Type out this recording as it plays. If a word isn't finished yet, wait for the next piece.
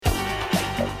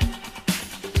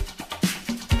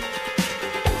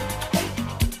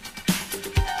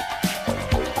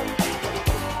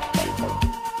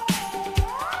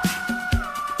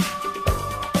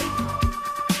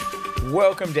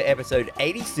welcome to episode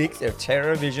 86 of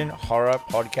TerrorVision Horror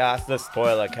Podcast, The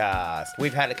Spoiler Cast.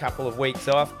 We've had a couple of weeks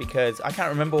off because I can't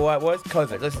remember why it was.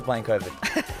 COVID. Let's just blame COVID.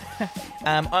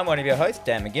 I'm one of your hosts,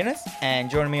 Dan McGuinness, and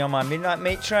joining me on my midnight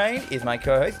meat train is my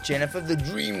co-host, Jennifer the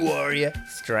Dream Warrior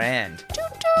Strand. Toot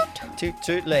toot. Toot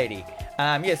toot lady.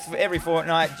 Yes, every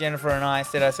fortnight, Jennifer and I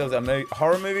set ourselves a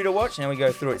horror movie to watch, and we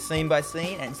go through it scene by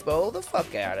scene and spoil the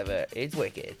fuck out of it. It's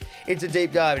wicked. It's a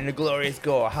deep dive into glorious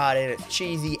gore, hard edits,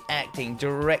 cheesy acting,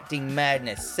 directing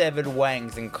madness, severed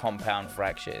wangs, and compound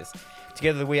fractures.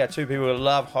 Together, we are two people who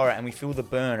love horror, and we feel the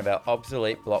burn of our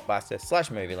obsolete blockbuster /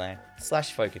 Movieland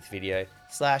 / Focus Video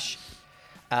 /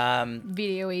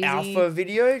 Video Easy. Alpha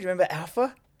Video. Do you remember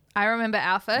Alpha? I remember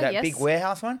Alpha, That yes. big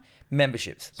warehouse one?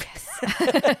 Memberships. Yes.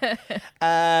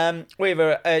 We have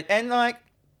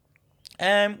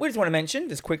we just want to mention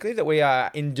just quickly that we are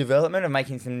in development of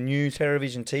making some new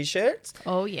TerrorVision t-shirts.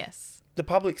 Oh, yes. The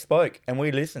public spoke and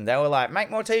we listened. They were like, make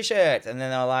more t-shirts. And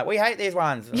then they were like, we hate these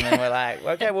ones. And then we're like,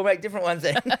 okay, we'll make different ones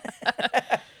then.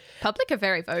 Public are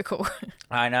very vocal.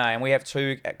 I know. And we have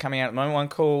two coming out at the moment. One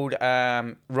called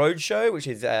Roadshow, which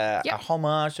is a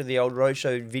homage to the old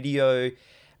Roadshow video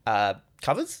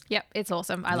covers. Yep, it's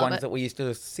awesome. I love Ones it. that we used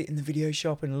to sit in the video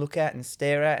shop and look at and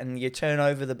stare at, and you turn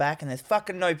over the back and there's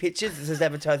fucking no pictures. This is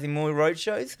advertising more road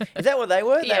shows. Is that what they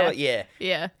were? Yeah. They were, yeah.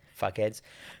 Yeah. Fuckheads.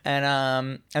 And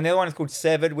the other one is called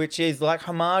Severed, which is like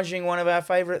homaging one of our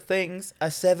favourite things, a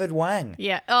severed wang.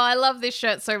 Yeah. Oh, I love this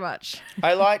shirt so much.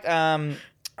 I like I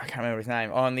can't remember his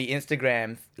name on the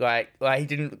Instagram. Like he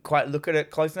didn't quite look at it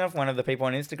close enough. One of the people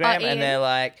on Instagram, and they're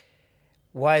like,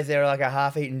 why is there like a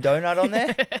half-eaten donut on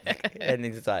there? And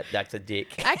he's like, that's a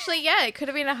dick. Actually, yeah, it could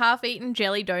have been a half-eaten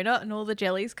jelly donut and all the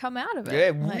jellies come out of it.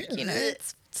 Yeah. Like,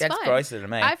 it's That's fine. grosser to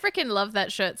me. I freaking love that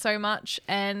shirt so much,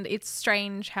 and it's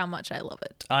strange how much I love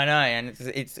it. I know, and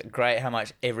it's great how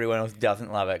much everyone else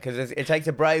doesn't love it, because it takes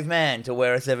a brave man to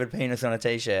wear a severed penis on a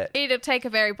t-shirt. It'll take a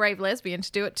very brave lesbian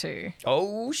to do it too.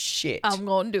 Oh, shit. I'm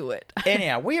gonna do it.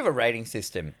 Anyhow, we have a rating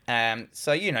system.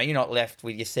 So, you're not left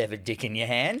with your severed dick in your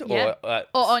hand Yeah. or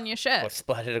on your shirt. or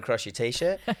splattered across your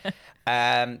t-shirt.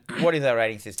 What is our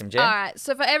rating system, Jen? All right,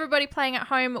 so for everybody playing at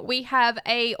home, we have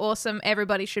A, awesome,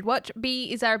 everybody should watch.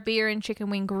 B is our beer and chicken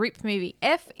wing group movie.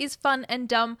 F is fun and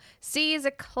dumb. C is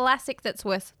a classic that's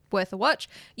worth a watch.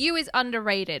 U is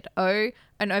underrated. O,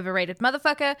 an overrated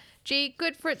motherfucker. G,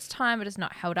 good for its time but has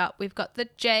not held up. We've got the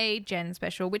J, Jen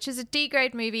special, which is a D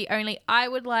grade movie only I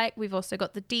would like. We've also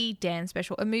got the D, Dan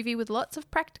special, a movie with lots of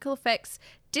practical effects,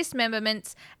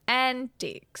 dismemberments, and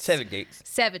dicks. Severed dicks.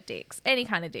 Severed dicks. Any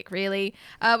kind of dick, really.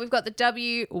 We've got the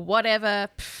W, whatever.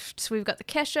 We've got the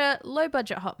Kesha, low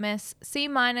budget hot mess. C-,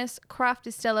 craft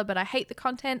is stellar, but I hate the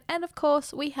content. And of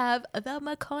course, we have the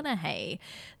McConaughey.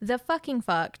 The fucking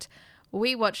fucked.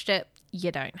 We watched it.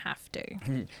 You don't have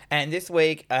to. And this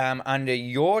week, under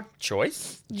your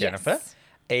choice, Jennifer,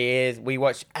 is we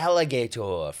watched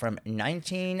Alligator from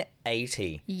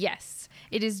 1980. Yes.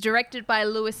 It is directed by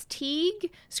Louis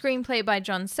Teague, screenplay by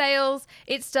John Sayles.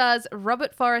 It stars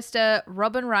Robert Forrester,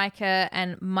 Robin Riker,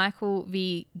 and Michael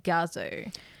V.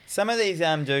 Garzo. Some of these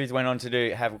dudes went on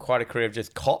to have quite a career of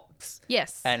just cops.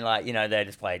 Yes. And they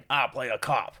just played, play a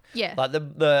cop. Yeah. Like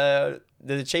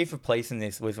the chief of police in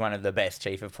this was one of the best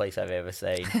chief of police I've ever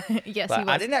seen. Yes, Like, he was.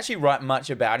 I didn't actually write much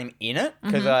about him in it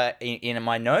because in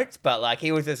my notes, but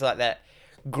he was just like that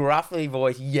gruffly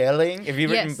voice yelling. Have you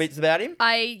written bits about him?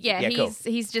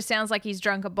 He's just sounds like he's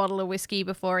drunk a bottle of whiskey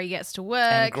before he gets to work.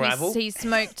 And gravel. He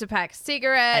smoked a pack of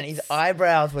cigarettes. And his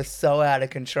eyebrows were so out of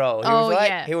control.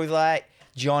 He was like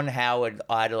John Howard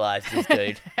idolized this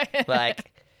dude.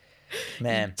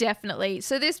 Man. Definitely.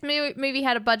 So this movie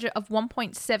had a budget of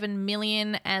 $1.7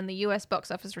 million and the US box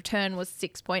office return was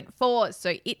 6.4.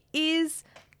 So it is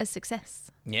a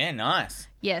success. Yeah, nice.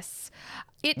 Yes.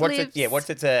 What's its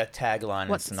tagline?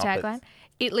 What's and its synopsis? tagline?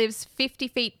 It lives 50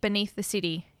 feet beneath the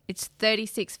city. It's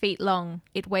 36 feet long.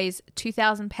 It weighs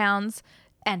 2,000 pounds.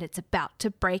 And it's about to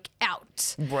break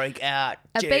out. Break out.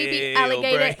 A baby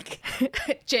alligator.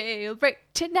 Jailbreak. Jailbreak.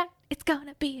 Tonight, it's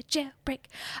gonna be a jailbreak.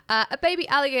 A baby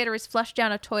alligator is flushed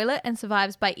down a toilet and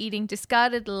survives by eating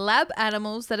discarded lab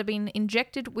animals that have been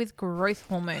injected with growth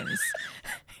hormones.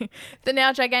 The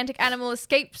now gigantic animal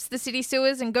escapes the city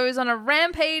sewers and goes on a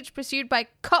rampage pursued by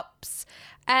cops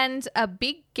and a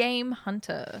big game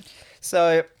hunter.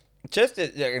 So, just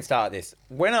to start this,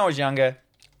 when I was younger,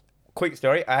 quick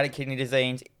story, I had a kidney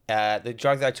disease. The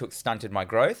drugs I took stunted my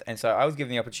growth, and so I was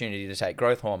given the opportunity to take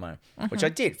growth hormone, which I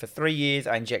did for 3 years.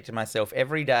 I injected myself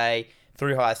every day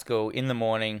through high school in the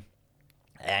morning,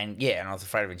 and I was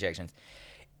afraid of injections.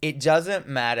 It doesn't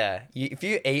matter. If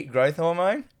you eat growth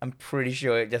hormone, I'm pretty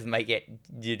sure it doesn't make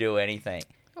you do anything.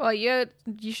 Well,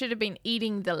 you should have been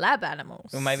eating the lab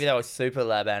animals. Well, maybe they were super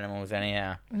lab animals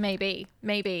anyhow. Maybe.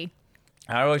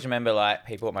 I always remember, like,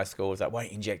 people at my school was like, why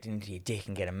don't you inject it into your dick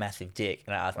and get a massive dick?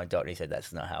 And I asked my doctor, and he said,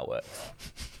 that's not how it works.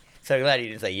 So glad he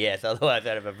didn't say yes, otherwise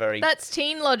I'd have a very... That's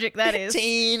teen logic, that is.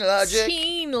 Teen logic.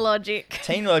 Teen logic.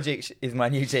 Teen Logic is my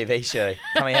new TV show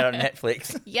coming out on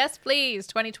Netflix. Yes, please,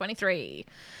 2023.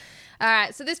 All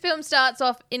right, so this film starts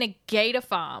off in a gator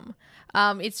farm.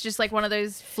 It's just like one of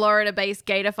those Florida-based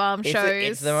gator farm shows.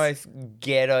 It's the most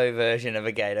ghetto version of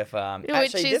a gator farm. Which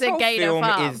Actually, is this a whole gator film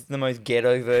farm. is the most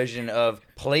ghetto version of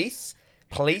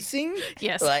policing.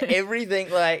 Yes. Like everything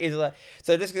like is like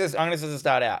so I'm gonna just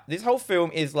start out. This whole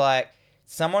film is like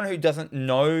someone who doesn't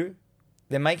know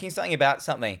they're making something about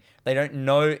something. They don't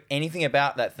know anything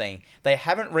about that thing. They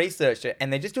haven't researched it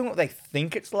and they're just doing what they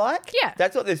think it's like. Yeah.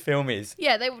 That's what this film is.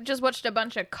 Yeah, they just watched a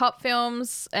bunch of cop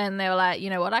films and they were like, you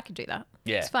know what, I could do that.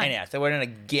 Yeah. It's fine. Anyhow, so we're in a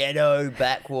ghetto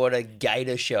backwater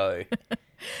gator show.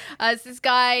 It's this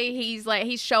guy,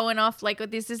 he's showing off like,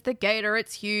 this is the gator,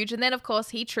 it's huge. And then, of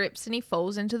course, he trips and he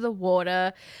falls into the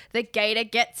water. The gator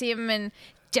gets him and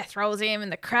death rolls him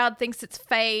and the crowd thinks it's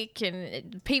fake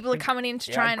and people are coming in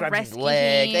to try and grabs his rescue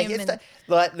leg. him.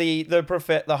 Like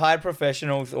the high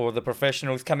professionals or the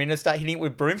professionals come in and start hitting it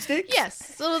with broomsticks.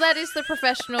 Yes, so that is the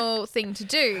professional thing to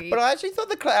do. But I actually thought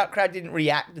the crowd didn't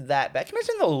react to that bad. Can you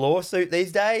imagine the lawsuit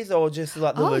these days or just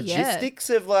like the logistics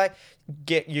of like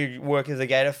you work as a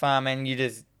gator farm and you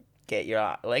just get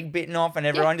your leg bitten off and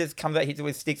everyone just comes out, hits it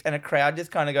with sticks and a crowd just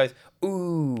kind of goes,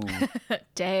 ooh.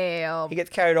 Damn. He gets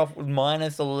carried off with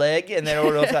minus a leg and then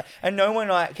all else like, and no one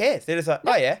like cares. They're just like,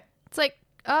 oh yeah. It's like,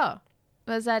 oh,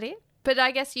 was that it? But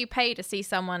I guess you pay to see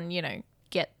someone,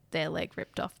 get their leg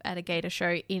ripped off at a gator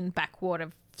show in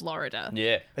backwater Florida.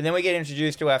 Yeah. And then we get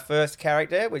introduced to our first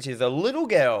character, which is a little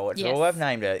girl. It's all I've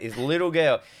named her, is Little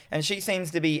Girl. And she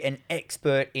seems to be an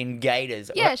expert in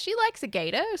gators. Yeah, she likes a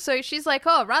gator. So she's like,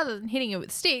 oh, rather than hitting it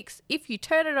with sticks, if you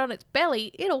turn it on its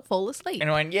belly, it'll fall asleep.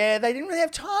 And I went, yeah, they didn't really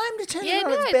have time to turn it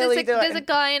on its there's belly. there's a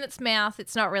guy in its mouth.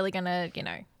 It's not really going to,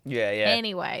 Yeah.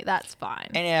 Anyway, that's fine.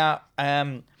 Anyhow,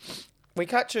 we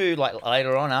cut to like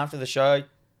later on after the show.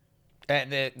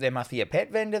 And there must be a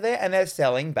pet vendor there, and they're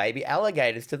selling baby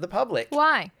alligators to the public.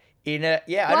 Why? I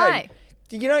Why?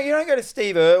 know. You don't go to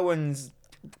Steve Irwin's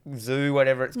zoo,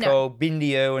 whatever it's called,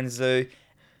 Bindi Irwin Zoo,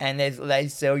 and they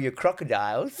sell you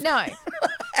crocodiles. No.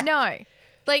 No.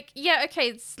 Like, yeah, okay,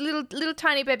 it's little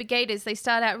tiny baby gators. They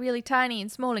start out really tiny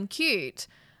and small and cute.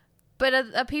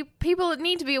 But people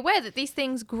need to be aware that these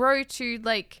things grow to,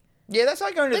 like... Yeah, that's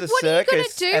like going to the what circus. What are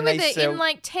you going to do with it sell... in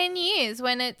like 10 years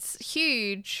when it's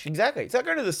huge? Exactly. It's like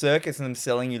going to the circus and them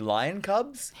selling you lion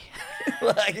cubs.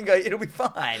 Like, and go, it'll be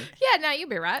fine. Yeah, no, you'll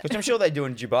be right. Which I'm sure they do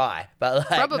in Dubai. But like,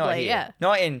 probably, not here. yeah.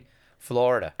 Not in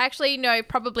Florida. Actually, no,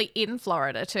 probably in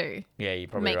Florida too. Yeah, you're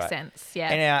probably Makes right. sense, yeah.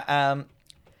 And now,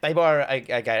 they buy a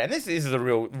gator. And this is a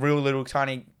real little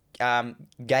tiny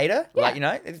gator. Yeah.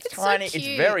 Like, it's tiny. So cute.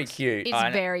 It's very cute.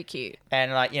 It's very cute.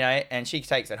 And and she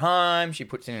takes it home. She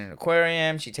puts it in an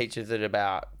aquarium. She teaches it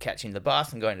about catching the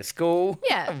bus and going to school.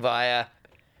 Yeah. Via.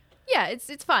 Yeah,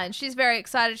 it's fine. She's very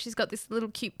excited. She's got this little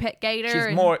cute pet gator.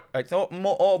 She's more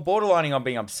borderlining on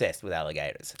being obsessed with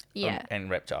alligators. Yeah.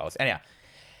 And reptiles. Anyhow,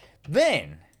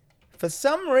 then for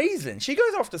some reason she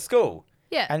goes off to school.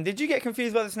 Yeah. And did you get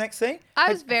confused by this next scene?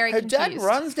 I was very confused. Her dad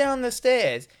runs down the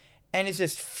stairs and is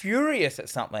just furious at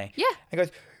something. Yeah. And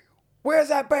goes, "Where's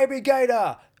that baby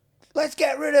gator? Let's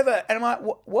get rid of it." And I'm like,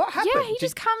 what happened? Yeah, he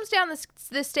just comes down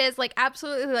the stairs like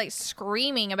absolutely like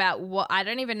screaming about what, I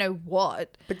don't even know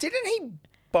what. But didn't he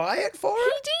buy it for her?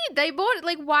 He did. They bought it.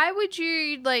 Like, why would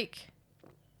you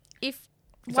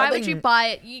why would you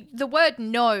buy it? The word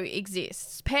no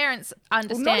exists. Parents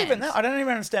understand. Well, not even that. I don't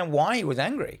even understand why he was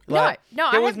angry. No, I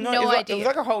have no idea. It was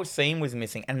like a whole scene was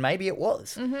missing, and maybe it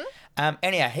was. Mm-hmm.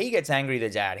 Anyhow, he gets angry, the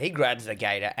dad. He grabs the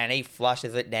gator, and he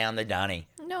flushes it down the dunny.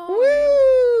 No.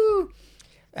 Woo!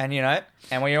 And,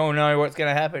 and we all know what's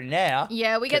going to happen now.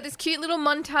 Yeah, we get this cute little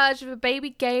montage of a baby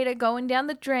gator going down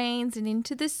the drains and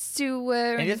into the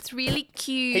sewer, and it's really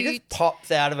cute. He just pops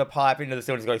out of a pipe into the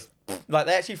sewer and just goes, like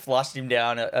they actually flushed him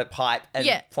down a pipe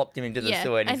and plopped him into the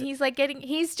sewer. And he's like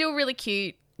he's still really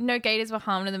cute. No gators were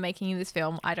harmed in the making of this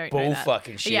film. I don't know Bull that.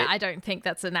 fucking shit. Yeah, I don't think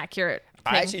that's an accurate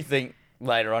thing. I actually think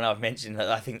later on I've mentioned that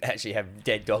I think they actually have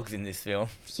dead dogs in this film.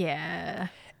 Yeah.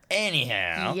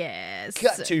 Anyhow. Yes.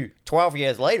 Cut to 12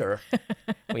 years later.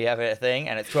 We have a thing,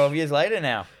 and it's 12 years later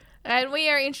now. And we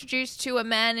are introduced to a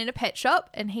man in a pet shop,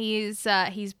 and he's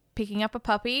picking up a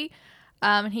puppy.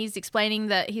 And he's explaining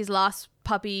that his last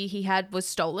puppy he had was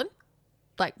stolen,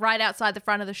 like right outside the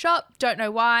front of the shop. Don't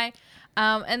know why.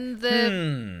 And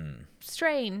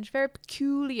strange, very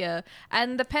peculiar.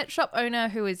 And the pet shop owner,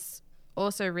 who is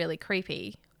also really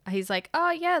creepy, he's like,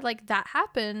 oh yeah, like that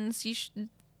happens. You should,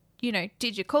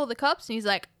 did you call the cops? And he's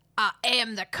like, I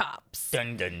am the cops.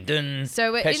 Dun, dun, dun.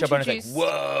 So we're Pet shop owner's like, introduced.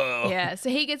 whoa. Yeah, so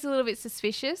he gets a little bit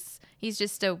suspicious. He's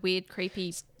just a weird,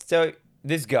 creepy. So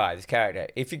this character,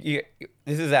 this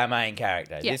is our main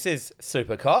character. Yeah. This is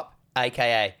Super Cop,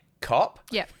 aka Cop.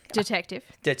 Yeah, detective.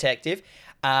 Detective.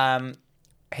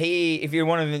 If you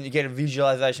want to get a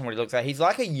visualization of what he looks like, he's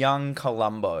like a young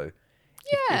Columbo.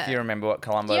 Yeah. If you remember what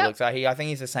Columbo looks like. I think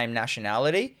he's the same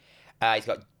nationality. He's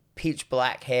got pitch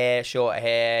black hair, short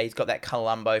hair. He's got that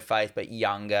Columbo face, but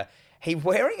younger. He's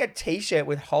wearing a T-shirt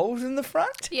with holes in the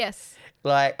front. Yes.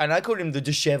 And I called him the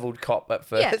disheveled cop at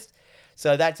first. Yeah.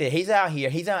 So that's it. He's our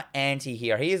hero. He's our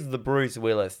anti-hero. He is the Bruce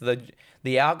Willis,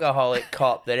 the alcoholic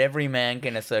cop that every man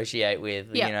can associate with,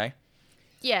 Yeah.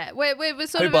 Yeah, we're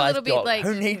sort Who of a buys little bit dog? like...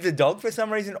 Who needs a dog for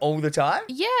some reason all the time?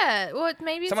 Yeah, well,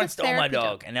 maybe it's Someone a stole my therapy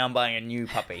dog, and now I'm buying a new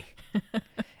puppy.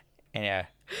 Yeah.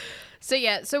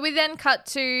 So we then cut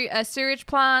to a sewage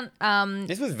plant.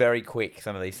 This was very quick,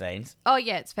 some of these scenes. Oh,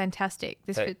 yeah, it's fantastic.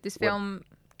 This film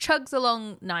chugs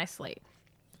along nicely.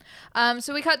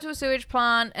 So we cut to a sewage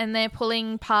plant, and they're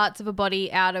pulling parts of a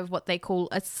body out of what they call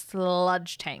a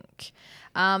sludge tank.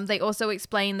 They also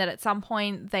explain that at some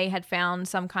point they had found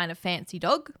some kind of fancy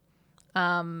dog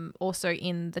also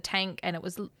in the tank, and it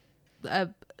was like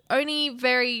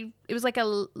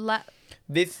a...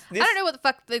 This I don't know what the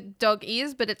fuck the dog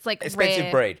is, but it's like expensive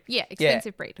rare. breed. Yeah,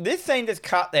 expensive breed. This scene just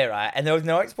cut there, right? And there was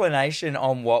no explanation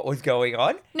on what was going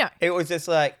on. No. It was just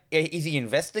like, is he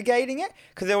investigating it?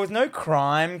 Because there was no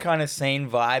crime kind of scene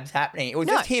vibes happening. It was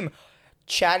just him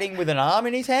chatting with an arm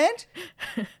in his hand.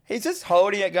 He's just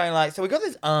holding it going like, so we got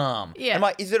this arm. Yeah. I'm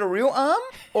like, is it a real arm?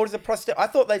 Or is it prosthetic? I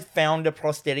thought they found a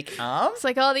prosthetic arm. It's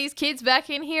like, oh, these kids back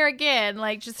in here again,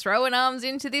 like just throwing arms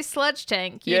into this sludge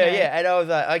tank. You Yeah, know? yeah. And I was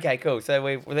like, okay, cool. So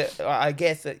I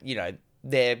guess that,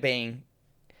 they're being...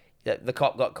 The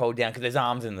cop got called down because there's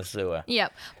arms in the sewer.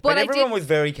 Yep. But everyone was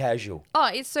very casual. Oh,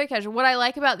 it's so casual. What I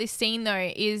like about this scene,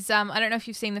 though, is I don't know if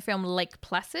you've seen the film Lake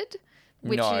Placid,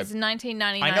 which No. is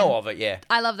 1999. I know of it, yeah.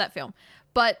 I love that film.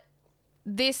 But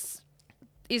this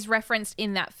is referenced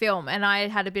in that film, and I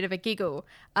had a bit of a giggle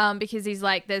because he's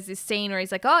like, there's this scene where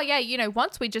he's like, oh, yeah,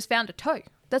 once we just found a toe.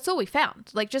 That's all we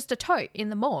found, like just a toe in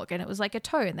the morgue, and it was like a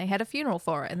toe, and they had a funeral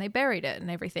for it, and they buried it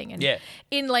and everything. And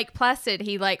in Lake Placid,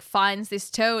 he like finds this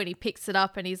toe, and he picks it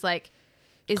up, and he's like,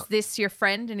 is this your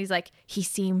friend? And he's like, he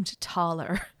seemed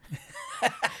taller.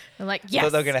 I'm like, yes. I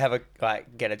thought they were going to have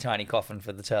get a tiny coffin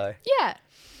for the toe. Yeah.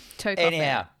 Toe coffin.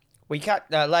 Anyhow, we cut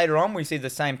later on. We see the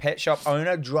same pet shop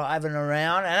owner driving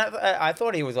around, and I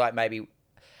thought he was like maybe.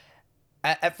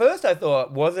 At first, I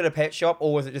thought, was it a pet shop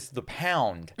or was it just the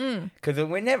pound? Because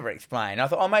we never explained. I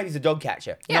thought, oh, maybe he's a dog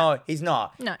catcher. Yeah. No, he's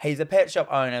not. No. He's a pet shop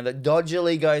owner that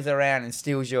dodgily goes around and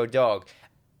steals your dog.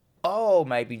 Oh,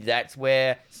 maybe that's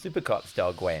where Super Cop's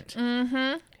dog went.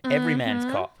 Every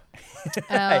man's cop.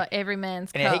 Every man's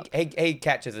And cup. he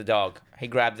catches a dog. He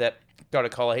grabs it, got a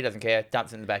collar, he doesn't care,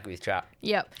 dumps it in the back of his truck.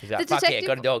 Yep. He's like, fuck yeah,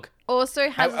 got a dog. Also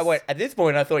has... At this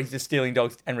point, I thought he's just stealing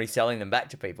dogs and reselling them back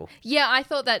to people. Yeah, I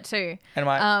thought that too. And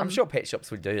I'm sure pet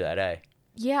shops would do that, eh?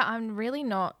 Yeah, I'm really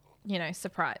not,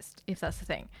 surprised if that's the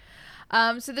thing.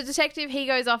 So the detective, he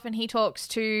goes off and he talks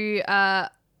to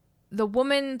the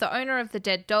woman, the owner of the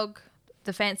dead dog,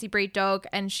 the fancy breed dog,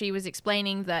 and she was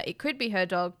explaining that it could be her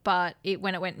dog, but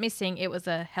when it went missing, it was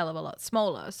a hell of a lot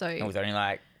smaller. So It was only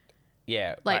like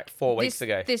 4 weeks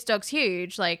ago. This dog's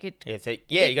huge. Like it.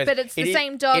 He goes, but it's the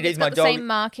same dog. It's got the same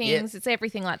markings. It's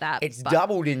everything like that. It's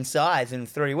doubled in size in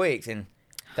 3 weeks, and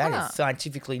that is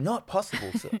scientifically not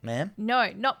possible, ma'am.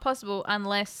 No, not possible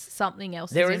unless something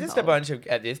else There is is just involved.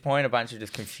 at this point, a bunch of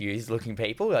just confused looking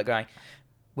people, like going,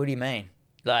 what do you mean?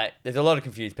 Like, there's a lot of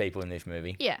confused people in this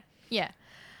movie. Yeah.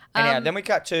 Anyhow, then we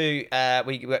cut to,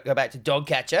 we go back to dog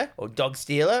catcher or dog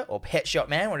stealer or pet shop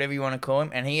man, whatever you want to call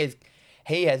him, and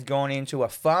he has gone into a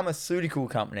pharmaceutical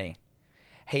company.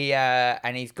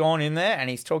 And he's gone in there and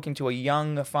he's talking to a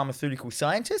young pharmaceutical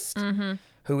scientist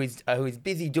who is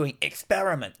busy doing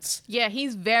experiments. Yeah,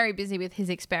 he's very busy with his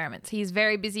experiments. He's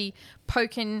very busy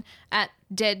poking at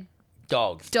dead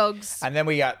dogs. And then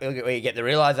we get the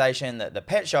realization that the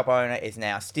pet shop owner is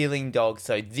now stealing dogs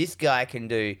so this guy can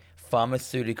do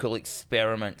pharmaceutical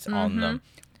experiments on them.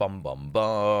 Bum, bum,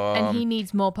 bum. And he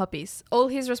needs more puppies. All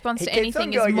his response He to keeps anything on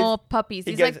is going, more puppies.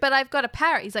 he He's goes- like, but I've got a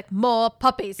parrot. He's like, more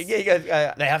puppies. Yeah, he goes,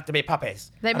 they have to be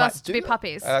puppies. They I'm must do be they?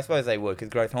 puppies. I suppose they would, because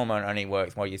growth hormone only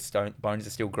works while your bones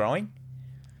are still growing,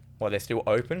 while they're still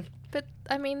open. But,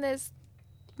 I mean, there's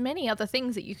many other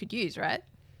things that you could use, right?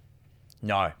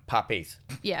 No, puppies.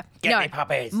 Yeah. Get no. me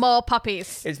puppies. More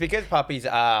puppies. It's because puppies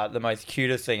are the most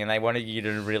cutest thing, and they wanted you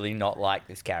to really not like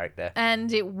this character.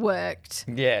 And it worked.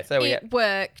 Yeah, so we It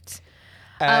worked.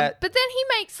 But then he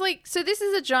makes so this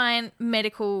is a giant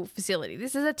medical facility.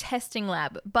 This is a testing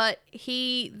lab, but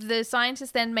the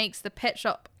scientist then makes the pet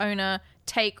shop owner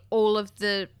take all of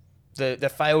the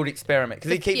failed experiment,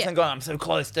 because he keeps on going, I'm so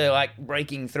close to like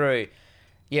breaking through.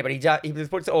 Yeah, but he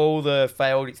just puts all the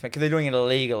failed experiment, because they're doing it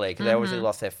illegally, because they obviously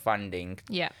lost their funding.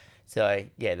 Yeah. So,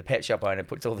 yeah, the pet shop owner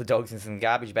puts all the dogs in some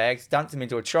garbage bags, dumps them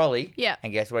into a trolley. Yeah.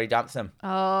 And guess where he dumps them? Oh,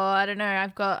 I don't know.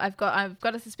 I've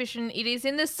got a suspicion it is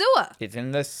in the sewer. It's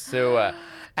in the sewer.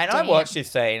 And I Damn. watched this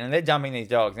scene, and they're dumping these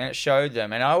dogs, and it showed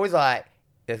them, and I was like,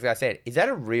 as I said, is that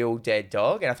a real dead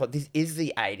dog? And I thought, this is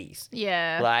the 80s.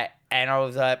 Yeah. And I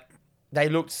was like, they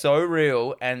looked so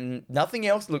real, and nothing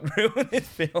else looked real in this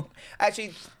film.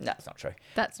 Actually, no, it's not true.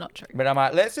 That's not true. But I'm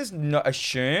like, let's just not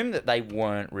assume that they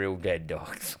weren't real dead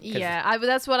dogs. Yeah,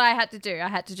 that's what I had to do. I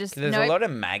had to just There's a lot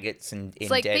of maggots in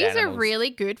It's like, dead these animals. are really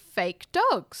good fake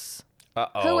dogs.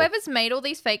 Uh-oh. Whoever's made all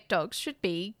these fake dogs should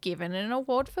be given an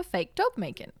award for fake dog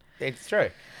making. It's true.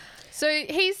 So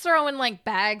he's throwing like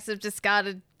bags of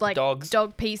discarded like Dogs.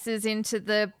 dog pieces into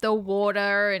the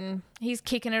water, and he's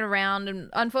kicking it around, and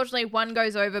unfortunately one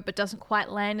goes over but doesn't quite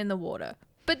land in the water.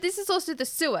 But this is also the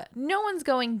sewer. No one's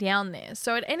going down there.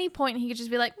 So at any point he could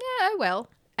just be like, yeah, oh well,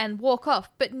 and walk off.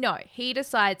 But no, he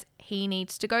decides he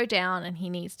needs to go down, and he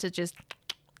needs to just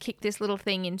kick this little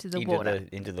thing into the water.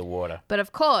 Into the water. But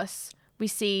of course, we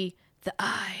see the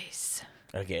eyes.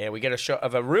 Okay, we get a shot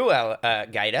of a real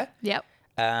gator. Yep.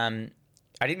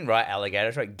 I didn't write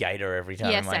alligator. I wrote gator every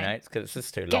time in my same. notes, because it's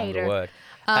just too long of a Gator. word.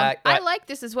 I like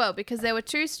this as well, because there were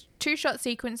two shot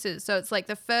sequences. So it's like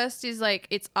the first is like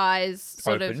its eyes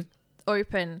sort of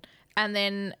open, and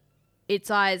then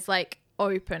its eyes like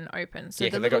open. So Yeah,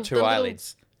 because they got two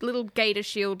eyelids. Little gator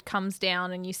shield comes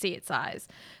down, and you see its eyes.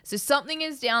 So something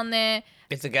is down there,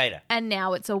 It's a gator. and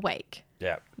now it's awake.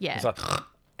 Yeah. Yeah. It's like,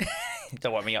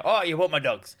 don't want me up. Oh, you want my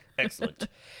dogs. Excellent.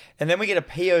 And then we get a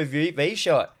POV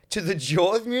shot to the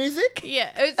Jaws music.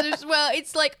 Yeah.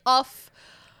 It's like off.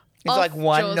 It's off like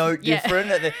one Jaws. note Yeah.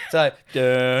 different. So,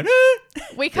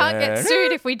 We can't get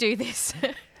sued if we do this.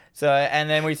 So, and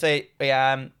then we see,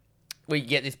 we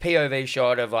get this POV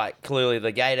shot of like clearly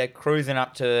the gator cruising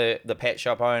up to the pet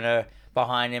shop owner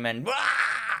behind him, and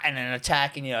an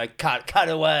attack, and cut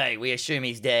away. We assume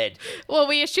he's dead. Well,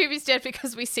 we assume he's dead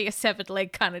because we see a severed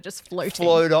leg kind of just floating.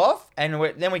 Float off, and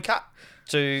then we cut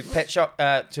to pet shop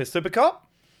to Super Cop.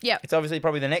 Yep. It's obviously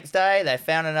probably the next day. They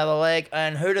found another leg,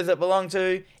 and who does it belong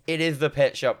to? It is the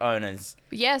pet shop owners.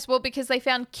 Yes, well, because they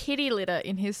found kitty litter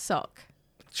in his sock.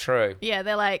 True. Yeah,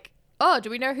 they're like, oh, do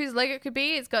we know whose leg it could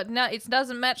be? It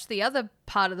doesn't match the other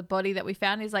part of the body that we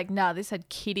found. He's like, nah, this had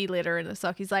kitty litter in the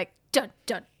sock. He's like, dun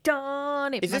dun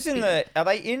dun. Is this are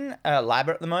they in a lab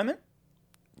at the moment?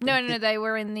 No, they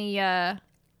were in the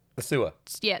The sewer.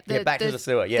 back to the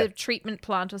sewer, yeah. the treatment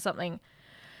plant or something.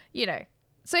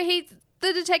 So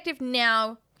the detective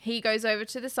now, he goes over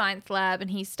to the science lab,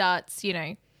 and he starts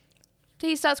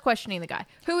questioning the guy,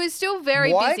 who is still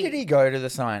very Why busy. did he go to the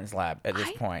science lab at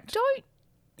this point? Don't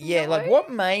Yeah, know. like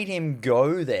what made him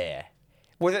go there?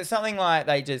 Was it something like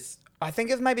I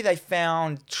think it's maybe they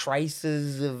found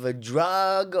traces of a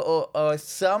drug or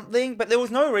something, but there was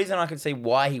no reason I could see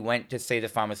why he went to see the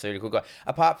pharmaceutical guy,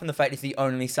 apart from the fact he's the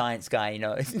only science guy he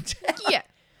knows in town.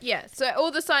 Yeah. So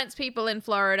all the science people in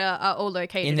Florida are all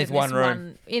located In this one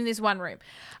room. In this one room.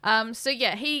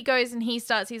 He goes and he's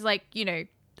like,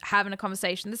 having a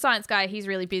conversation. The science guy, he's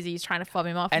really busy. He's trying to fob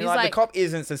him off. And he's the cop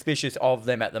isn't suspicious of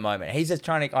them at the moment. He's just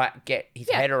trying to get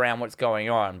his head around what's going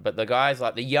on. But the guy's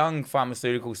like, the young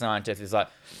pharmaceutical scientist is like,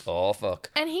 oh fuck.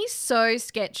 and he's so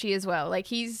sketchy as well. Like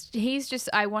he's just,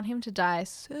 I want him to die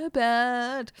so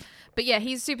bad. But yeah,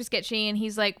 he's super sketchy, and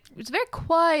he's like, it's very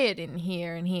quiet in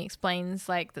here, and he explains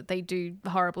like that they do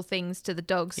horrible things to the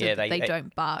dogs so that they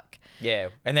don't bark. Yeah,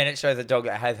 and then it shows a dog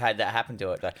that has had that happen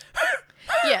to it. Like,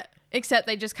 Yeah. Except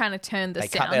they just kind of turn the They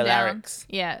sound cut their down. larynx.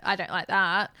 Yeah, I don't like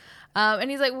that.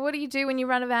 And he's like, well, what do you do when you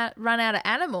run out of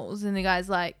animals? And the guy's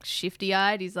like,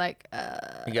 shifty-eyed. He's like,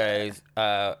 he goes,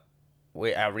 our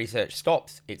research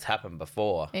stops. It's happened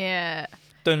before. yeah.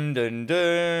 Dun, dun,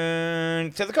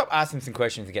 dun. So the cop asks him some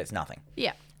questions and gets nothing.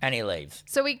 Yeah. And he leaves.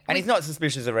 So And he's not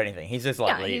suspicious of anything. He's just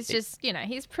like, yeah, he's just,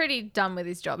 he's pretty done with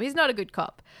his job. He's not a good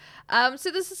cop. So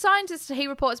the scientist, he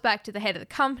reports back to the head of the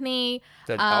company.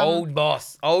 the old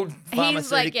boss, old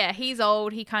pharmaceutical. He's like, he's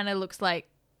old. He kind of looks like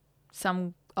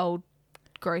some old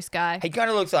gross guy. He kind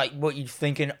of looks like what you'd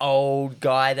think an old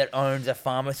guy that owns a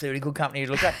pharmaceutical company would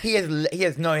look like. He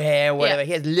has no hair, whatever. Yeah.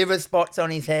 He has liver spots on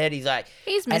his head. He's like...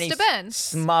 He's and Mr. Burns.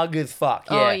 Smug as fuck,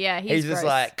 yeah. Oh, yeah, he's just gross.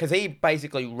 like... Because he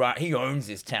basically... He owns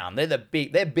this town. They're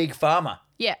big pharma.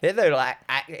 Yeah. They're like...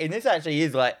 And this actually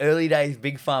is like early days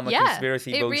big pharma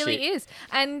conspiracy it bullshit. really is.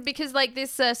 And because like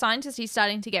this scientist, he's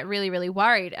starting to get really, really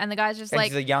worried. And the guy's just And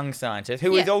like... he's a young scientist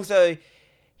who is also...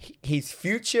 His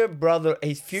future brother...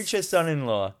 His future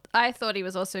son-in-law. I thought he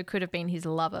was also could have been his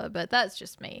lover, but that's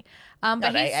just me. But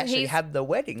No, they actually he's had the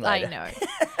wedding later. I know.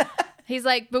 He's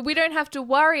like, but we don't have to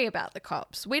worry about the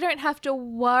cops. We don't have to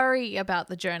worry about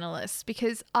the journalists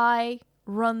because I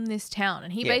run this town.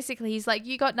 And he's like,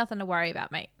 you got nothing to worry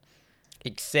about, mate.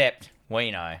 Except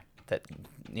we know that,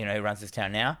 who runs this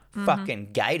town now? Fucking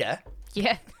Gator.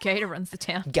 Yeah, Gator runs the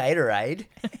town. Gatorade.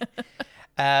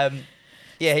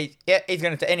 He's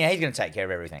going to take care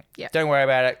of everything. Yeah. Don't worry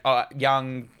about it. Oh,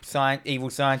 young evil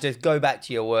scientist, go back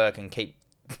to your work and keep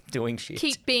doing shit.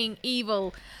 Keep being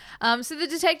evil. So the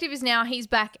detective he's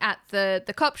back at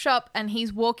the cop shop and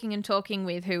he's walking and talking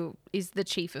with who is the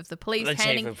chief of the police.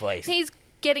 Chief of police. He's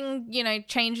getting,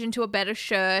 changed into a better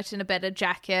shirt and a better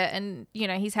jacket and,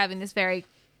 he's having this very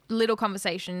little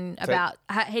conversation about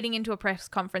heading into a press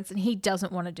conference and he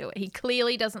doesn't want to do it. He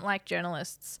clearly doesn't like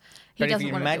journalists. He doesn't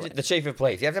want to do it. The chief of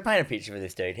police, you have to paint a picture for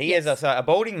this dude. He is a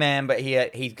balding man, but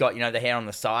he's got, the hair on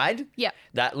the side. Yeah.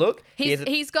 That look.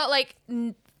 He's got like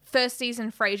first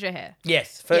season Frasier hair.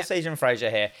 Yes, first season Frasier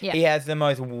hair. Yeah. He has the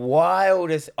most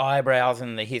wildest eyebrows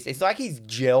in the history. It's like he's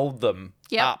gelled them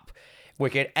up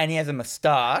wicked, and he has a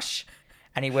moustache,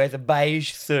 and he wears a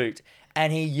beige suit,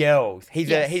 and he yells.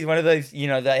 He's one of those,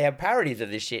 they have parodies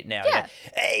of this shit now. Yeah. Like,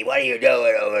 hey, what are you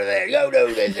doing over there? Go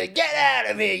do this and get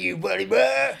out of here, you bloody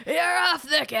bird. You're off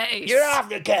the case. You're off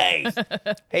the case.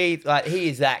 He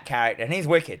is that character, and he's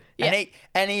wicked. Yeah.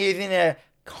 And he is in a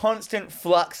constant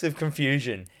flux of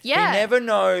confusion. Yeah. He never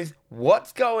knows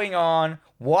what's going on,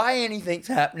 why anything's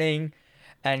happening.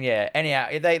 And anyhow,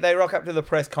 they rock up to the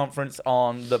press conference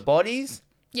on the bodies.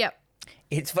 Yep.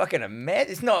 It's fucking a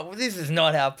mess. This is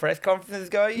not how press conferences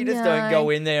go. You just don't go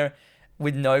in there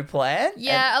with no plan.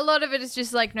 Yeah, a lot of it is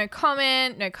just like no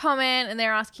comment, and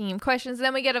they're asking him questions. And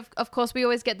then we get, of course, we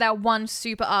always get that one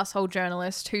super asshole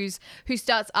journalist who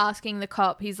starts asking the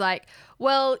cop. He's like,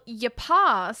 well, you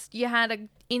had an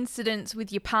incident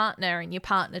with your partner and your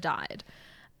partner died.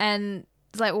 And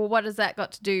it's like, well, what has that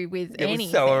got to do with anything? It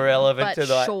was so irrelevant but to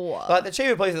that. Sure. Like the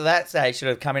chief of police at that stage should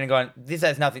have come in and gone, that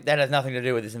has nothing to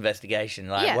do with this investigation.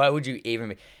 Like, why would you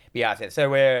even be asked that? So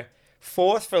we're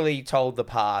forcefully told the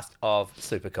past of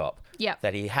Super Cop. Yep.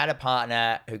 That he had a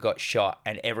partner who got shot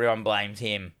and everyone blames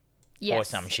him or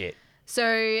some shit.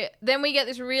 So then we get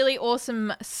this really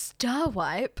awesome star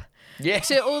wipe. Yeah.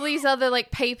 To all these other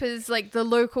like papers, like the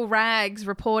local rags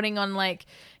reporting on like,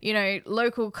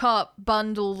 local cop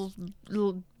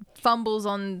fumbles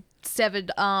on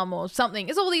severed arm or something.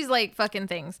 It's all these like fucking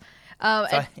things,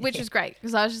 which is great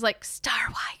because I was just like, star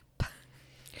wipe.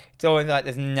 It's always like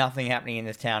there's nothing happening in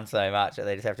this town so much that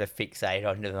they just have to fixate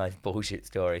onto those bullshit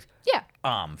stories. Yeah.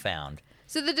 Arm found.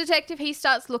 So the detective, he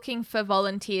starts looking for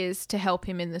volunteers to help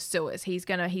him in the sewers. He's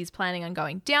planning on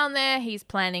going down there. He's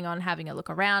planning on having a look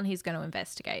around. He's going to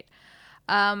investigate.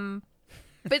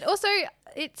 But also,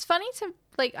 it's funny to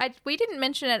we didn't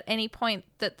mention at any point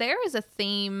that there is a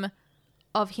theme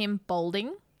of him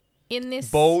balding in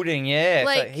this. Balding, yeah.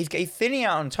 Like, so he's thinning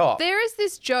out on top. There is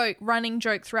this running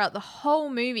joke throughout the whole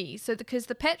movie. So because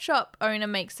the pet shop owner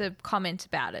makes a comment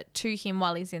about it to him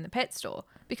while he's in the pet store.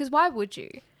 Because why would you?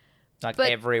 But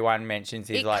everyone mentions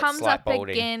his it like comes slight up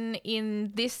balding. again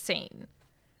in this scene.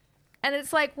 And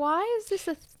it's like, why is this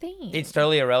a thing? It's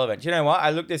totally irrelevant. Do you know what?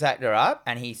 I looked this actor up,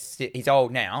 and he's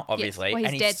old now, obviously, Yes. Well, he's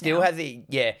and he dead still now.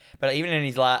 has but even in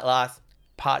his last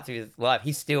parts of his life,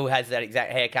 he still has that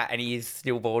exact haircut, and he is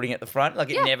still balding at the front,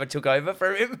 like it never took over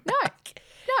for him.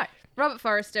 No. Robert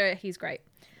Forrester, he's great.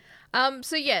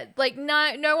 So yeah, like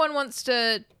no one wants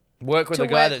to work with to a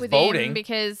guy work that's with balding. him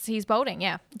because he's balding.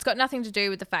 Yeah, it's got nothing to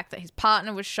do with the fact that his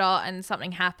partner was shot and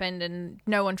something happened, and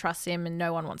no one trusts him and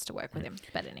no one wants to work with him.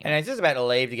 But anyway, And he's just about to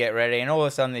leave to get ready, and all of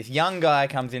a sudden, this young guy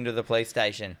comes into the police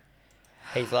station.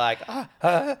 He's like,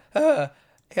 I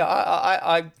didn't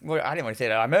want to say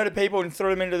that. I murdered people and threw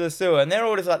them into the sewer, and they're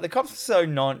all just like, the cops are so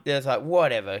they're just like,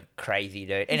 whatever, crazy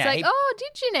dude. he's Anyway, like, oh,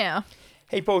 did you now?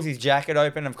 he pulls his jacket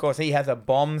open. Of course, he has a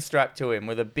bomb strapped to him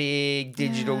with a big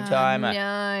digital timer.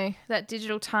 No, that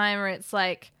digital timer. It's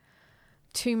like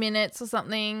 2 minutes or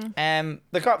something. And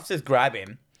the cops just grab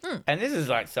him. And this is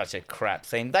like such a crap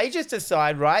scene. They just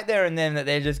decide right there and then that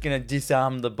they're just going to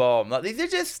disarm the bomb. Like, these are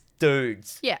just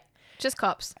dudes. Yeah, just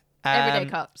cops. Everyday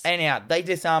cops. Anyhow, they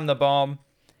disarm the bomb,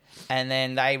 and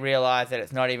then they realise that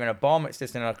it's not even a bomb, it's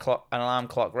just an alarm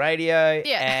clock radio.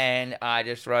 Yeah. And I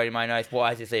just wrote in my notes,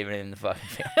 why is this even in the fucking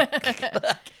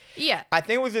film? Yeah. I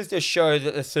think it was just to show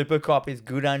that the super cop is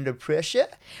good under pressure.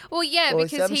 Well, yeah, Or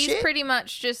because some he's shit. pretty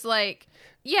much just like,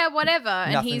 yeah, whatever.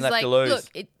 And Nothing he's left like, to lose.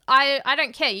 look, I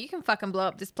don't care. You can fucking blow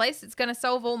up this place. It's going to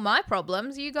solve all my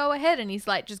problems. You go ahead. And he's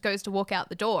like, just goes to walk out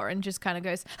the door and just kind of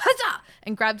goes, huzzah,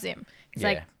 and grabs him. It's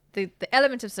like the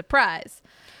element of surprise.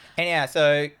 Anyhow,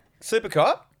 so Super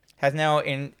Cop has now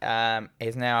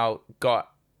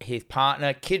got his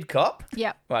partner, Kid Cop.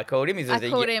 Yep. Well, I called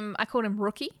him. I called him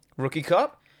Rookie. Rookie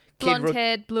Cop. Blonde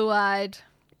haired, blue eyed,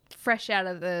 fresh out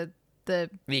of the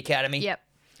academy. Yep.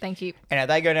 Thank you. And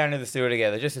they go down to the sewer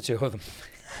together, just the two of them.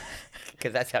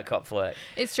 Because that's how cops work.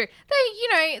 It's true.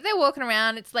 They're walking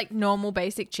around. It's like normal,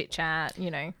 basic chit chat,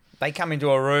 They come into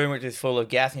a room which is full of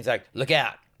gas, and he's like, look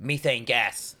out, methane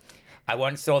gas. I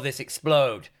once saw this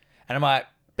explode. And I'm like,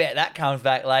 bet that comes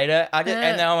back later. And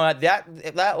then I'm like,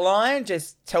 that line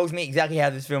just tells me exactly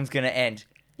how this film's going to end.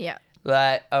 Yeah.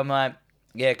 Like, I'm like,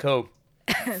 yeah, cool.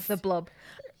 It's the blob.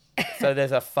 So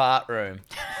there's a fart room.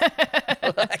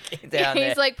 Down there.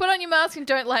 He's like, put on your mask and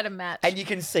don't light a match. And you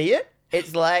can see it.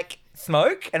 It's like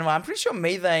smoke. And I'm pretty sure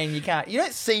methane, you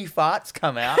don't see farts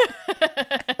come out.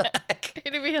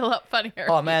 It'd be a lot funnier.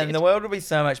 Oh, man, the world would be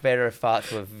so much better if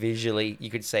farts were visually, you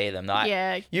could see them. Like,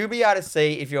 yeah. You'd be able to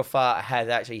see if your fart has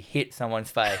actually hit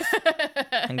someone's face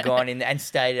and gone in and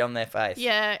stayed on their face.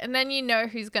 Yeah, and then you know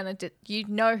who's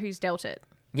who's dealt it.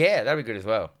 Yeah, that'd be good as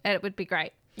well. And it would be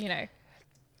great,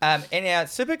 Anyhow,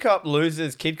 Super Cop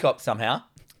loses Kid Cop somehow.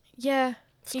 Yeah.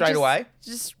 Straight away.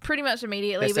 Just pretty much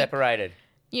immediately. They're separated.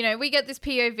 We get this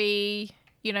POV,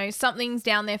 something's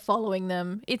down there following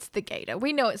them. It's the Gator.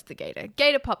 We know it's the Gator.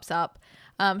 Gator pops up.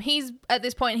 He's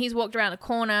walked around a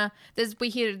corner. We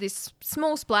hear this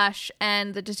small splash,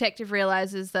 and the detective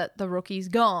realizes that the rookie's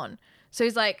gone. So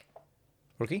he's like,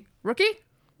 Rookie?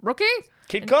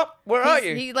 Kid Cop, where are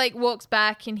you? He walks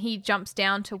back and he jumps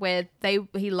down to where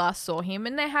he last saw him,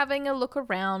 and they're having a look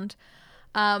around.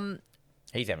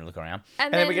 He's having a look around,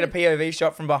 and then we get a POV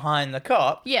shot from behind the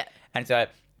cop. Yeah, and so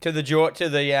to the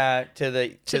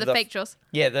fake Jaws.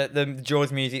 Yeah, the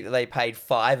Jaws music that they paid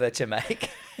 $5 to make,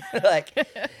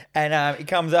 and he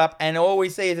comes up, and all we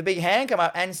see is a big hand come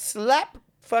up and slap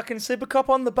fucking Super Cop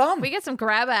on the bum. We get some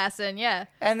grab ass in, yeah.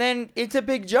 And then it's a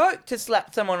big joke to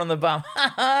slap someone on the bum.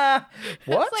 What?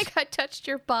 It's like, I touched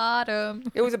your bottom.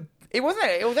 It was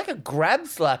like a grab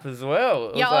slap as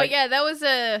well.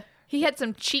 He had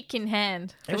some cheek in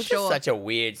hand, for It was sure. just such a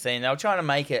weird scene. They were trying to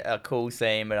make it a cool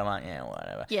scene, but I'm like, yeah,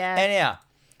 whatever. Yeah. Anyhow.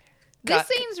 This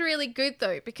scene's really good,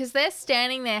 though, because they're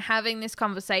standing there having this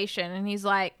conversation, and he's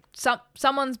like,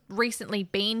 someone's recently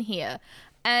been here.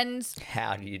 And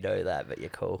how do you know that? But you're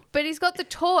cool. But he's got the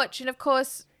torch, and of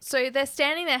course, so they're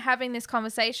standing there having this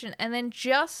conversation, and then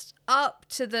just up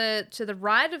to the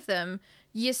right of them,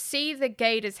 you see the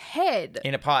Gator's head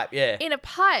in a pipe, yeah. In a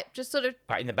pipe, just sort of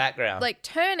right in the background, like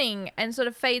turning and sort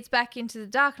of fades back into the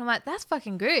dark. And I'm like, that's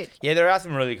fucking good. Yeah, there are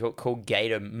some really cool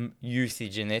Gator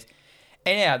usage in this.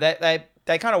 Anyhow,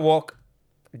 they kind of walk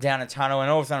down a tunnel, and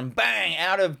all of a sudden, bang!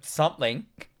 Out of something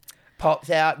pops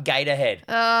out Gator head, which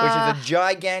is a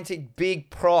gigantic big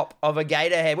prop of a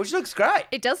Gator head, which looks great.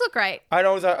 It does look great. And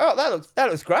I was like, oh, that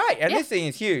looks great. And this thing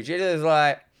is huge. It is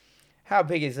like, how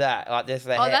big is that? Like this.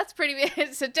 That's pretty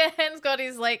big. So Dan's got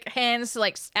his hands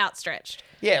outstretched.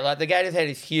 Yeah, like the Gator's head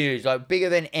is huge, like bigger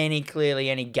than any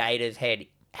Gator's head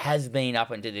has been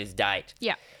up until this date.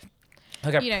 Yeah.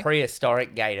 Like a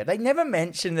prehistoric Gator. They never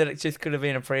mentioned that it just could have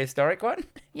been a prehistoric one.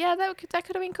 Yeah, that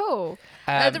could have been cool.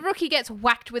 The rookie gets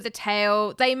whacked with a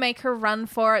tail. They make her run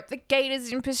for it. The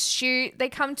Gator's in pursuit. They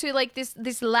come to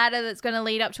this ladder that's going to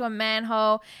lead up to a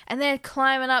manhole, and they're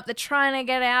climbing up. They're trying to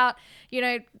get out.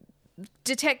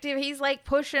 Detective, he's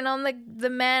pushing on the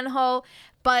manhole,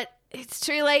 but it's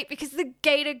too late because the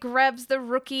Gator grabs the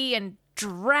rookie and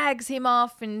drags him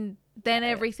off, and then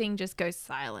everything just goes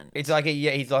silent. It's like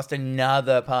he's lost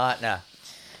another partner.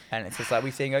 And it's just like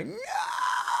we see him go,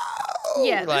 no!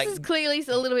 Yeah, this is clearly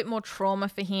a little bit more trauma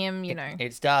for him,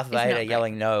 It's Darth Vader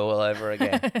yelling no all over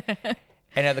again.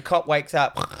 And the cop wakes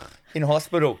up in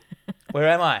hospital. Where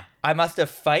am I? I must have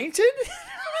fainted?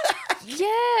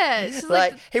 Yeah.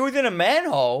 He was in a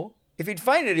manhole. If he'd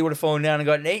fainted, he would have fallen down and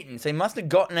gotten eaten. So he must have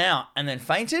gotten out and then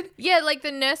fainted. Yeah,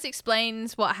 the nurse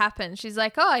explains what happened. She's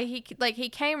like, oh, he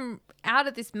came out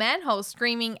of this manhole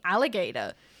screaming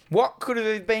alligator. What could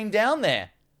have been down there?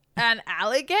 An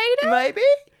alligator? Maybe.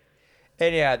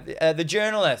 Anyhow, the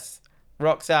journalist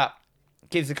rocks up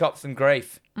gives the cop some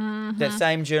grief. That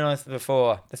same journalist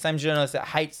before, the same journalist that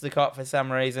hates the cop for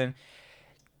some reason,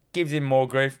 gives him more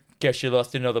grief. Guess you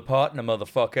lost another partner,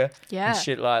 motherfucker. Yeah. And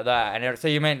shit like that. And so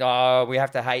you meant, we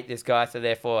have to hate this guy, so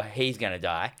therefore he's going to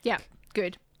die. Yeah,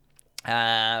 good.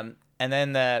 And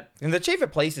then the chief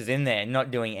of police is in there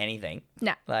not doing anything.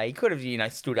 No. Like, he could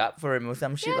have, stood up for him or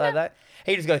some shit like that.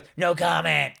 He just goes, no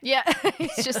comment. Yeah,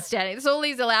 he's just standing. That's all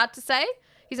he's allowed to say.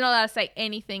 He's not allowed to say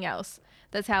anything else.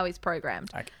 That's how he's programmed.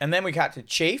 Okay. And then we cut to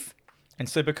Chief and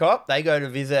Super Cop. They go to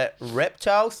visit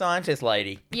reptile scientist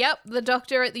lady. Yep, the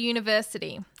doctor at the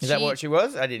university. Is that what she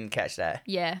was? I didn't catch that.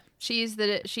 Yeah, she is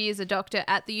a doctor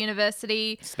at the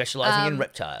university. Specialising in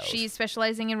reptiles. She's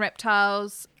specialising in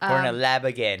reptiles. Or in a lab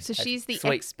again. So she's the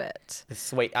sweet, expert.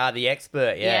 The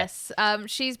expert, yeah. Yes.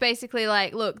 She's basically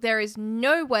like, look, there is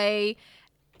no way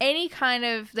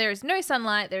there is no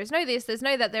sunlight, there is no this, there's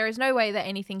no that, there is no way that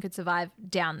anything could survive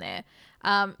down there.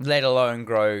 Let alone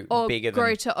grow bigger grow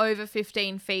than... to over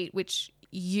 15 feet, which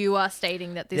you are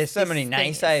stating that this There's so many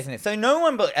thing naysayers is. in it. So no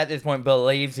one at this point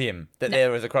believes him that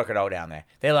there was a crocodile down there.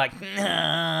 They're like,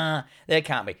 nah, there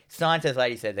can't be. Scientist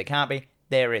lady said there can't be.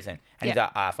 There isn't. And he's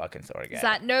like, fucking sorry, guys. It's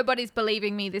like, nobody's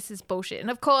believing me. This is bullshit.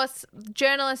 And of course,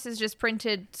 journalist has just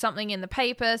printed something in the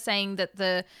paper saying that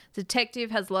the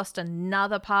detective has lost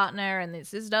another partner and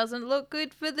this doesn't look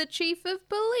good for the chief of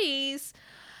police.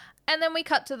 And then we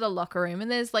cut to the locker room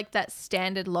and there's like that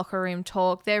standard locker room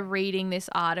talk. They're reading this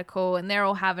article and they're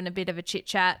all having a bit of a chit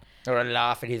chat. Or a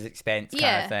laugh at his expense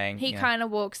kind of thing. He kind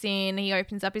of walks in, he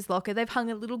opens up his locker. They've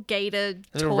hung a little gator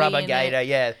little toy rubber in gator, it.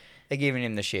 yeah. They're giving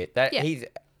him the shit.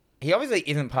 He obviously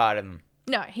isn't part of them.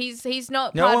 No, he's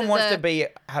not No part one of wants to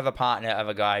have a partner of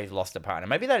a guy who's lost a partner.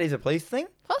 Maybe that is a police thing.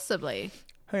 Possibly.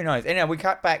 Who knows? Anyway, we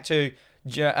cut back to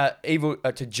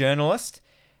to journalist.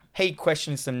 He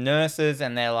questions some nurses,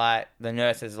 and the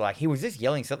nurses are like, he was just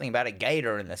yelling something about a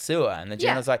gator in the sewer, and the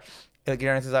journalist the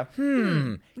nurse is like,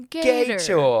 gator,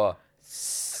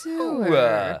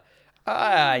 sewer.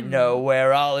 I know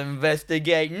where I'll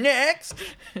investigate next.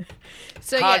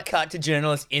 So Hard cut to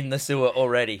journalist in the sewer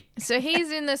already. So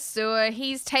he's in the sewer.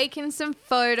 He's taking some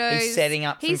photos. He's setting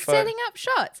up setting up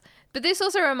shots. But this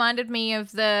also reminded me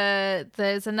of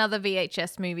there's another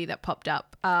VHS movie that popped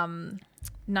up,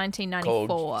 1994.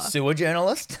 Called Sewer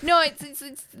Journalist? No,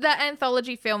 it's the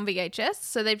anthology film VHS.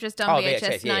 So they've just done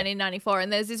VHS 1994.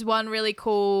 And there's this one really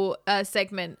cool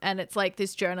segment. And it's like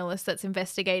this journalist that's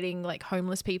investigating like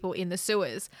homeless people in the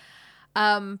sewers.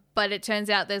 But it turns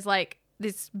out there's like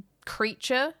this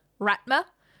creature, Ratma.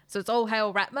 So it's all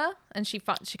hail Ratma. And she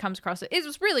comes across it. It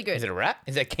was really good. Is it a rat?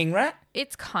 Is it a king rat?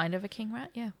 It's kind of a king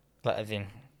rat, yeah. Like, as in,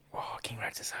 king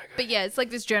rats are so good. But yeah, it's like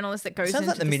this journalist that goes Sounds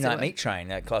into like the Midnight sewer. Meat Train,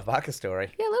 that Clive Barker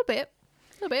story. Yeah, a little bit.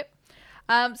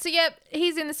 So yeah,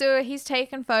 he's in the sewer. He's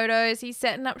taking photos. He's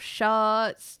setting up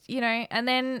shots, and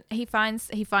then he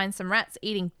finds some rats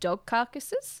eating dog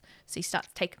carcasses. So he starts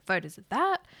taking photos of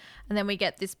that. And then we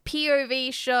get this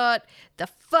POV shot. The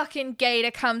fucking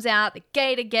gator comes out. The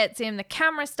gator gets him. The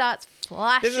camera starts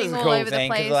flashing all over the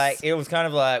place. Like, it was kind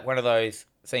of like one of those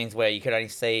scenes where you could only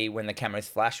see when the camera's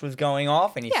flash was going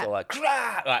off, and you saw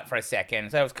like for a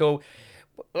second. So it was cool.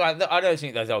 Like, I don't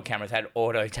think those old cameras had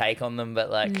auto take on them, but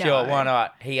sure, why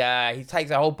not? He takes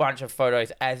a whole bunch of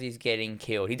photos as he's getting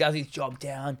killed. He does his job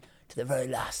down to the very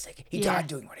last second. He died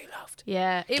doing what he loved.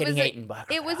 Yeah, getting eaten by a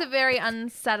crocodile. It was a very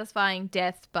unsatisfying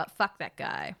death, but fuck that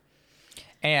guy.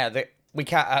 And we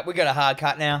got a hard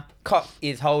cut now. Cop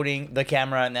is holding the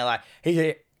camera, and they're like,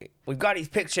 we've got his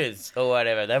pictures or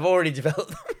whatever. They've already developed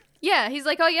them. Yeah, he's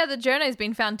like, oh yeah, the journo's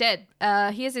been found dead.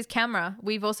 Here's his camera.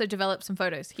 We've also developed some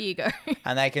photos. Here you go.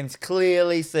 And they can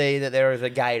clearly see that there is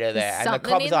a gator there. And the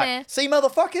cop's like, there. See,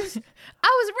 motherfuckers?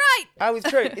 I was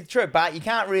right. It's true. But you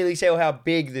can't really tell how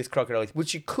big this crocodile is,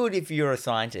 which you could if you're a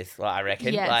scientist, I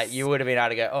reckon. Yes. Like, you would have been able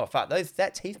to go, oh, fuck,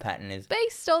 that teeth pattern is...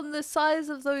 Based on the size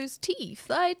of those teeth,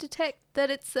 I detect that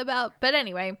it's about... But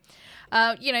anyway,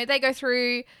 they go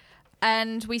through...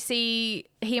 And we see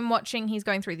him watching, he's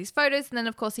going through these photos. And then,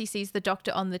 of course, he sees the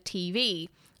doctor on the TV.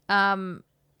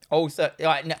 Also,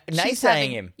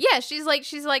 naysaying him. Yeah, she's like,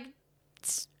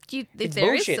 It's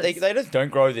bullshit. They just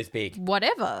don't grow this big.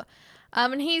 Whatever.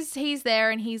 And he's there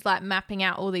and he's like mapping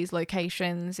out all these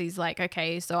locations. He's like,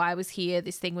 okay, so I was here.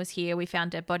 This thing was here. We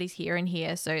found dead bodies here and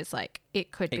here. So it's like,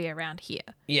 it could be around here.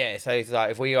 Yeah, so it's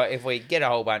like, if we get a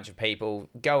whole bunch of people,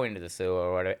 go into the sewer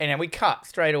or whatever. And then we cut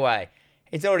straight away.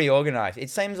 It's already organised. It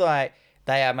seems like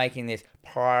they are making this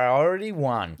priority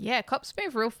one. Yeah, cops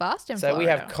move real fast in Florida. So we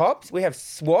have cops, we have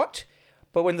SWAT,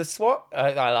 but when the SWAT...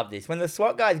 I love this. When the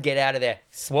SWAT guys get out of their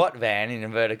SWAT van, in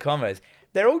inverted commas,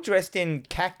 they're all dressed in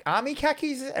army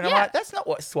khakis, and I'm like, that's not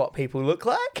what SWAT people look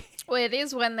like. Well, it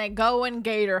is when they're going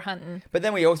gator hunting. But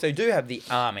then we also do have the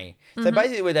army. So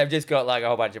basically where they've just got like a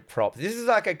whole bunch of props. This is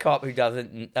like a cop who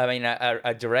doesn't,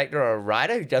 a director or a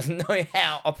writer who doesn't know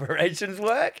how operations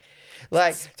work.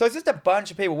 Like, so it's just a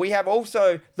bunch of people. We have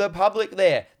also the public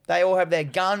there. They all have their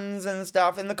guns and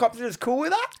stuff, and the cops are just cool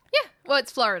with that? Yeah. Well,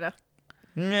 it's Florida.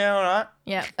 Yeah, all right.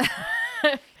 Yeah.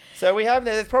 So we have,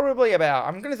 there's probably about,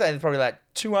 I'm going to say there's probably like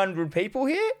 200 people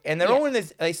here, and they're all in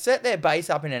this, they set their base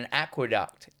up in an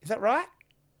aqueduct. Is that right?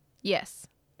 Yes.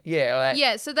 Yeah. Like,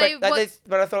 Yeah, so but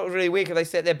I thought it was really weird because they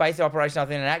set their base operation up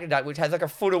in an aqueduct, which has like a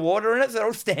foot of water in it, so they're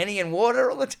all standing in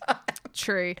water all the time.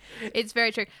 True. It's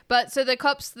very true. But so the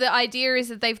cops, the idea is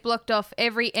that they've blocked off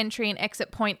every entry and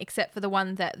exit point except for the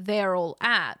one that they're all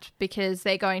at because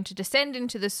they're going to descend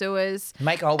into the sewers.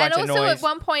 Make a whole bunch of noise. And also at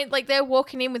one point, like they're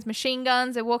walking in with machine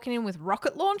guns. They're walking in with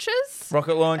rocket launchers.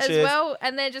 Rocket launchers. As well.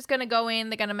 And they're just going to go in.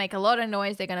 They're going to make a lot of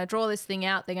noise. They're going to draw this thing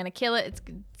out. They're going to kill it. It's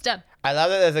done. I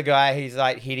love that there's a guy who's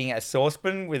like hitting a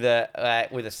saucepan with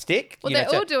a stick. Well,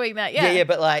 they're all doing that, yeah. Yeah,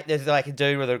 but like there's like a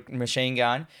dude with a machine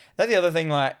gun. That's the other thing,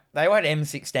 like they all had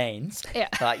M16s. Yeah.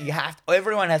 Like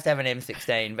everyone has to have an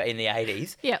M16, but in the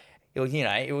 80s. Yeah. It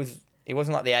was, it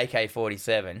wasn't like the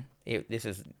AK-47. This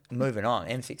is moving on,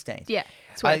 M16s. Yeah.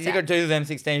 You got to do the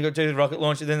M16, you got to do the rocket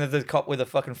launcher, then there's a cop with a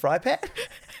fucking fry pan.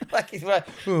 Like he's like,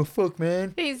 oh fuck,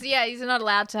 man. He's not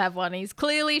allowed to have one. He's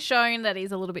clearly shown that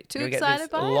he's a little bit too excited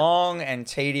by it. Long and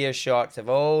tedious shots of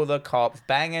all the cops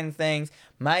banging things,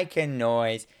 making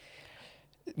noise,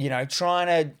 trying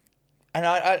to. And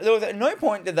there was at no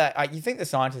point did that. You think the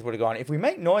scientists would have gone, if we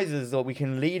make noises, or we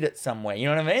can lead it somewhere. You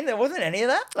know what I mean? There wasn't any of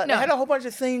that. Like No. They had a whole bunch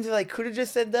of scenes where they could have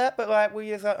just said that, but like we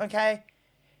just like, okay.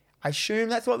 I assume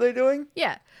that's what they're doing.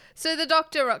 Yeah. So the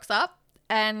doctor rocks up,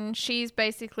 and she's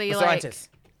basically Scientist.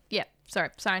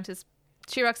 Scientist.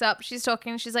 She rocks up, she's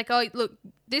talking, she's like, oh, look,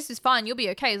 this is fine. You'll be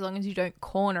okay as long as you don't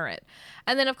corner it.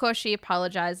 And then, of course, she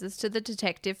apologizes to the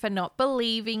detective for not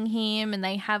believing him, and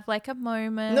they have, like, a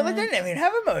moment. No, they don't even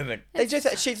have a moment.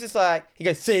 She's just like, he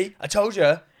goes, see, I told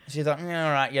you. She's like, yeah,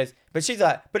 all right, yes. But she's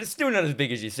like, but it's still not as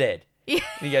big as you said. Yeah.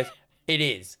 And he goes, it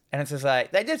is. And it's just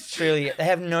like, they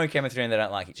have no chemistry and they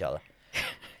don't like each other.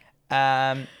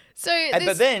 But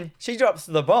then she drops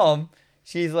the bomb.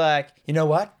 She's like, you know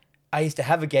what? I used to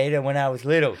have a gator when I was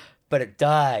little, but it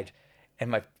died.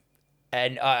 And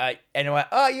I went,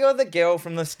 oh, you're the girl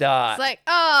from the start. It's like,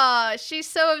 oh, she's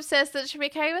so obsessed that she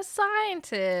became a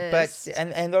scientist. But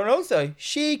and then also,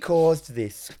 she caused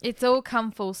this. It's all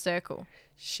come full circle.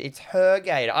 It's her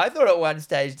gator. I thought at one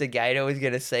stage the gator was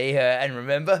going to see her and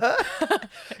remember her.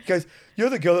 He goes, you're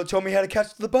the girl that taught me how to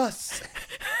catch the bus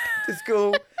to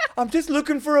school. I'm just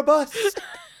looking for a bus.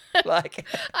 Like,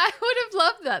 I would have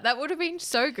loved that. That would have been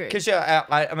so good. Because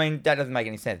I mean, that doesn't make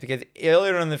any sense. Because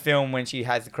earlier in the film, when she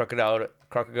has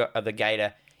the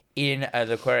gator in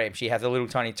the aquarium, she has a little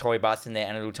tiny toy bus in there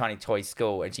and a little tiny toy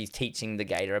school, and she's teaching the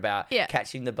gator about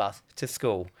catching the bus to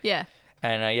school. Yeah.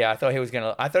 And I thought he was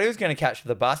gonna catch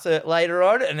the bus later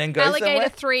on and then go Alligator somewhere.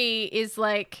 3 is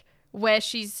like where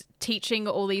she's teaching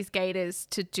all these gators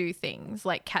to do things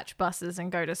like catch buses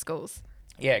and go to schools.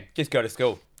 Yeah, just go to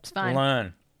school. It's fine.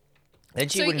 Learn. Then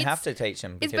she So wouldn't have to teach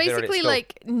them. It's Because they're already at basically school.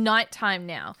 like nighttime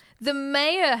now. The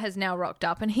mayor has now rocked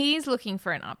up and he's looking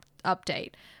for an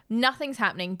update. Nothing's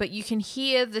happening, but you can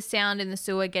hear the sound in the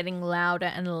sewer getting louder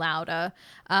and louder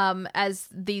as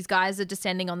these guys are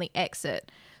descending on the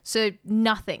exit. So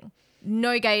nothing.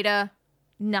 No gator.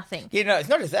 Nothing. It's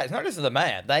not just that. It's not just the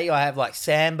mayor. They have like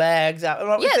sandbags out.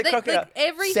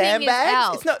 Everything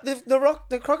sandbags? is out. It's not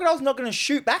the crocodile's not going to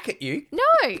shoot back at you. No.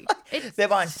 They're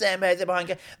behind sandbags.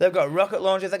 They've got rocket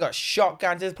launchers. They've got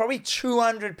shotguns. There's probably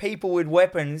 200 people with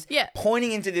weapons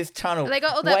pointing into this tunnel. They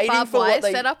got all that barbed wire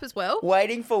set up as well.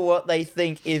 Waiting for what they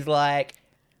think is like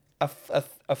a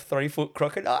 3-foot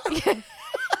crocodile.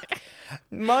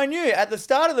 Mind you, at the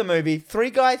start of the movie,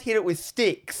 3 guys hit it with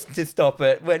sticks to stop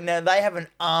it, but now they have an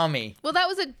army. Well, that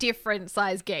was a different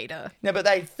size gator. No, but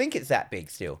they think it's that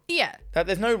big still. Yeah.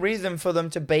 There's no reason for them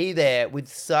to be there with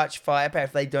such firepower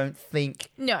if they don't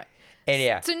think. No.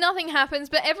 Anyhow. So nothing happens,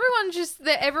 but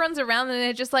everyone's around and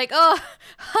they're just like, oh,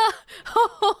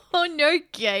 no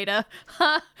gator.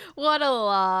 What a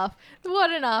laugh. What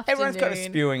an afternoon. Everyone's kind of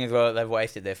spewing as well that they've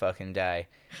wasted their fucking day.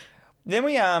 Then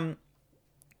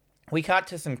we cut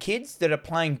to some kids that are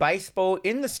playing baseball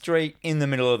in the street in the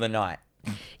middle of the night.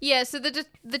 Yeah, so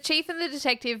the chief and the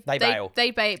detective, They bail.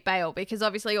 They bail because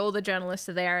obviously all the journalists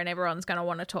are there and everyone's going to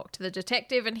want to talk to the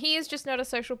detective and he is just not a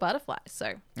social butterfly,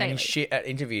 so they And leave. he's shit at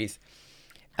interviews.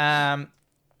 And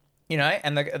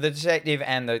the detective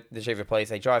and the chief of police,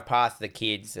 they drive past the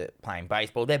kids playing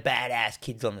baseball. They're badass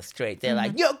kids on the street. They're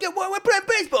like, yo, we're playing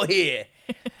baseball here.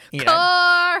 You know,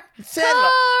 Car! Sandlot.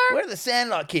 Car! Where are the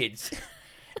Sandlot kids?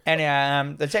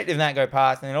 And the detective and that go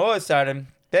past, and then all of a sudden,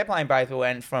 they're playing baseball,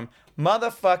 and from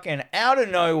motherfucking out of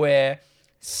nowhere,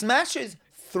 smashes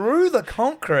through the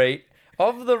concrete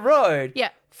of the road. Yeah.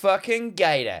 Fucking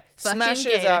gator. Fucking Smashes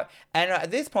gator. up. And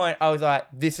at this point, I was like,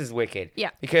 this is wicked. Yeah.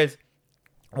 Because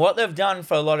what they've done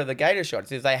for a lot of the gator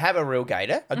shots is they have a real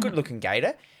gator, a Mm-hmm. good looking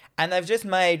gator, and they've just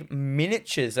made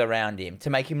miniatures around him to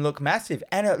make him look massive.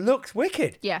 And it looks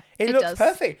wicked. Yeah, It it looks does.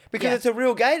 perfect because Yeah. it's a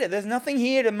real gator. There's nothing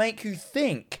here to make you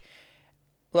think.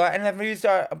 Like, and they've used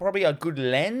probably a good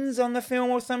lens on the film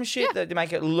or some shit Yeah. that to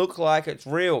make it look like it's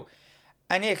real.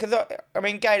 And yeah, because I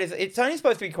mean, gators, it's only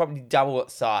supposed to be probably double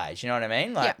its size. You know what I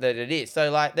mean? Like Yeah. that it is. So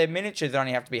like their miniatures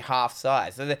only have to be half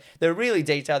size. So they're really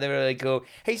detailed. They're really cool.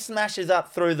 He smashes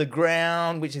up through the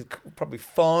ground, which is probably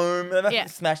foam. They must Yeah.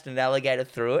 have smashed an alligator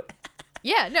through it.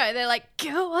 Yeah, no, they're like,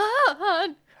 go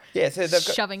on. Yeah, so they've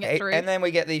got, Shoving it through. and then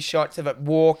we get these shots of it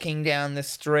walking down the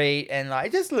street, and like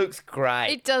it just looks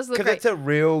great. It does look because great. it's a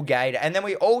real gator. And then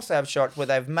we also have shots where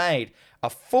they've made a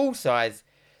full size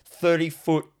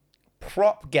 30-foot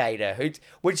prop gator,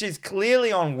 which is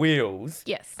clearly on wheels.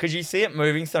 Yes. because you see it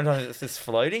moving. Sometimes it's just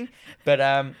floating, but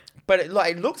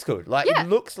it looks good. Like Yeah. it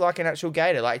looks like an actual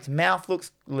gator. Like its mouth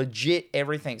looks legit.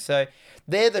 Everything. So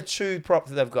they're the two props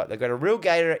that they've got. They've got a real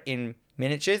gator in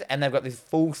miniatures, and they've got this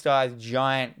full-size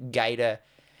giant gator,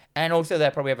 and also they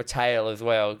probably have a tail as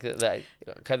well, because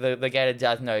the gator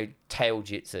does know tail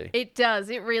jitsu. It does.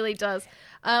 It really does.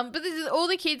 But this is all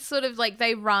the kids sort of like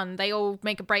they run. They all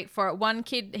make a break for it. One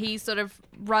kid, he sort of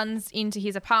runs into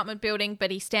his apartment building,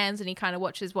 but he stands and he kind of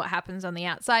watches what happens on the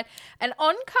outside. An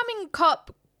oncoming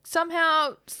cop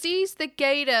somehow sees the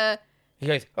gator, He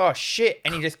goes, "Oh shit!"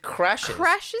 and he just crashes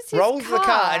his rolls the car,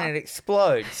 car. and it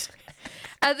explodes.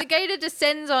 the gator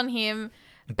descends on him,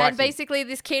 Bites and him. basically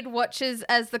this kid watches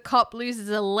as the cop loses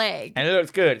a leg. And it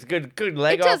looks good. It's good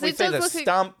leg It does. off. We It see does the look like-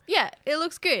 stump. Yeah, it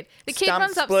looks good. The kid Stump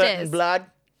runs splurting upstairs. blood.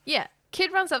 Yeah,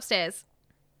 kid runs upstairs,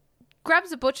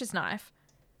 grabs a butcher's knife,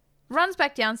 runs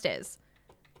back downstairs.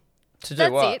 To do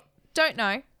That's what? it. Don't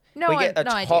know. No, We get a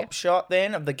no top idea. shot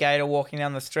then of the gator walking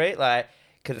down the street, like,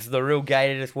 because it's the real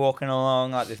gator just walking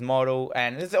along, like this model.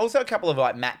 And there's also a couple of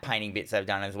like matte painting bits they've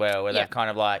done as well, where Yeah. they've kind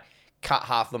of like cut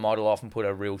half the model off and put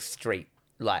a real street,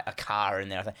 like a car in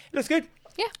there. It looks good.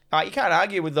 Yeah. You can't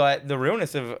argue with like the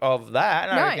realness of that.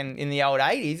 And No. I reckon in the old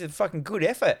 80s, it's fucking good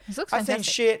effort. This looks I've seen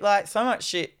fantastic. shit, like so much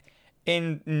shit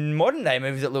in modern day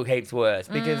movies that look heaps worse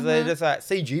because Mm-hmm. they're just like,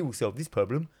 CG will solve this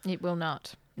problem. It will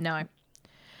not. No.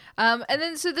 And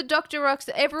then so the doctor rocks.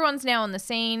 Everyone's now on the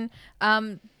scene.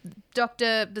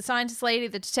 The scientist lady,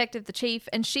 the detective, the chief,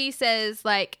 and she says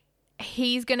like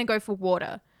he's gonna go for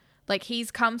water. Like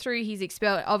he's come through. He's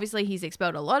expelled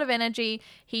a lot of energy.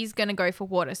 He's gonna go for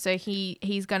water. So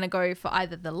he's gonna go for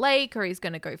either the lake, or he's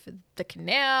gonna go for the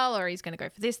canal, or he's gonna go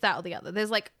for this, that, or the other. There's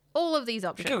like all of these You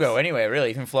options. could go anywhere, really.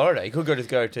 He's in Florida. You could just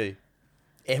go to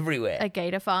everywhere. A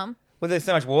gator farm. Well, there's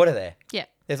so much water there. Yeah.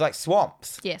 There's like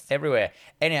swamps. Yes. Everywhere.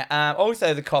 Anyhow,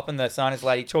 also the cop and the scientist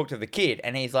lady talk to the kid,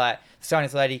 and he's like,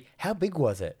 scientist lady, how big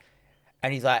was it?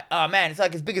 And he's like, oh man, it's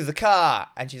like as big as a car.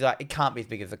 And she's like, it can't be as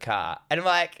big as a car. And I'm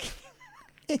like,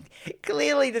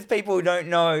 clearly there's people who don't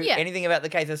know Yeah. anything about the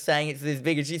case are saying it's this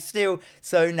big, and she's still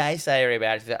so naysayer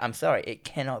about it. She's like, I'm sorry, it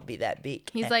cannot be that big.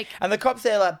 He's like- and the cop's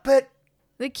there like, but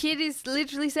The kid is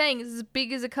literally saying it's as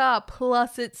big as a car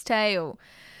plus its tail.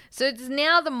 So it's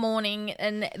now the morning,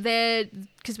 and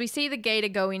because we see the gator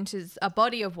go into a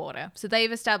body of water. So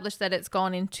they've established that it's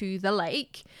gone into the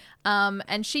lake.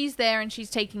 And she's there, and she's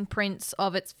taking prints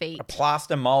of its feet. a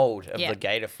plaster mold of Yeah. the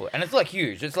gator foot. And it's like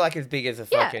huge. It's like as big as a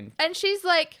Yeah. fucking... And she's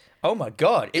like, Oh my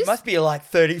God, it This- must be like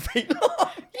 30 feet long.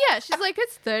 yeah, she's like,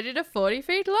 it's 30 to 40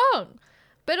 feet long.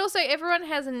 But also, everyone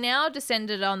has now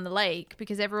descended on the lake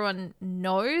because everyone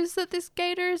knows that this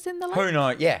gator is in the lake. Who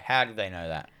knows? Yeah, how did they know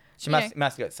that? She You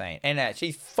must have got seen. And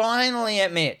she finally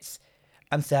admits,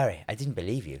 I'm sorry, I didn't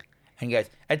believe you. And he goes,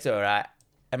 it's all right.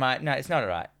 No, it's not all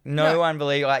right. No one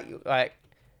believe, like,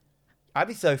 I'd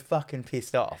be so fucking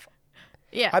pissed off.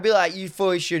 Yeah. I'd be like, you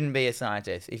fully shouldn't be a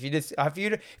scientist. If you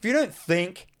don't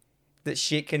think that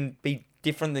shit can be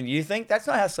different than you think, that's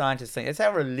not how scientists think. That's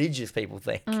how religious people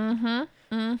think.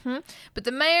 But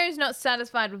the mayor is not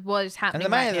satisfied with what is And happening the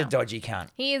right mayor's now. a dodgy cunt.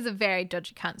 He is a very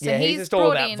dodgy cunt. So Yeah, he's just all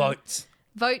brought about in votes.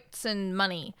 votes and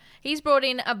money. He's brought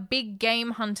in a big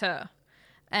game hunter.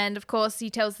 And of course, he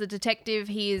tells the detective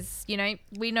he is,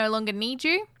 we no longer need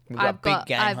you. We've got big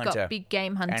game I've hunter. got big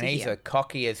game hunter And he's here. a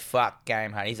cocky as fuck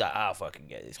game hunter. He's like, I'll fucking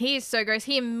get this. He is so gross.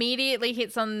 He immediately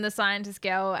hits on the scientist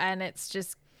girl, and it's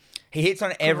just He hits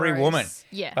on every Gross. woman.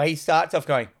 Yeah. But he starts off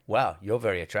going, wow, you're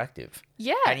very attractive.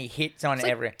 Yeah. And he hits on It's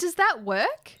like, every... does that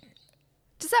work?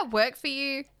 Does that work for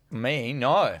you? Me?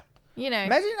 No. You know.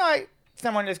 Imagine, like,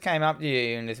 someone just came up to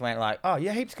you and just went like, oh,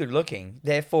 you're heaps good looking.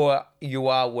 Therefore, you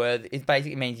are worthy. It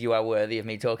basically means you are worthy of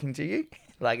me talking to you.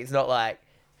 Like, it's not like...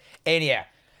 Anyhow,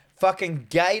 fucking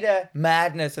gator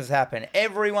madness has happened.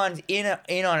 Everyone's in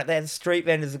on it. The street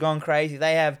vendors have gone crazy.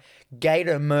 They have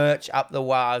gator merch up the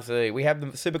wazoo. We have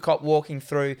the Super Cop walking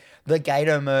through the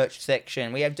gator merch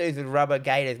section. We have dudes with rubber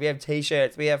gators. We have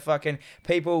t-shirts. We have fucking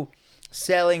people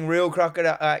selling real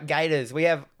crocodile gators. We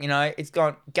have, it's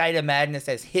gone. Gator madness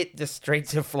has hit the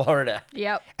streets of Florida.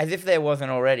 Yep. As if there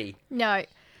wasn't already. No.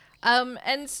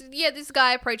 This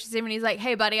guy approaches him and he's like,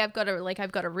 "Hey, buddy, I've got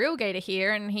a real gator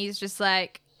here," and he's just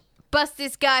like, "Bust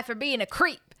this guy for being a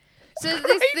creep." So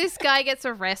this guy gets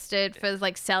arrested for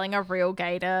like selling a real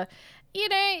gator.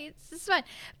 It's fine.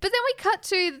 But then we cut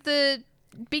to the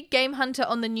big game hunter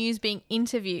on the news being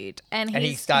interviewed, and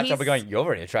he starts up and going, "You're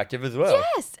very attractive as well."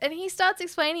 Yes, and he starts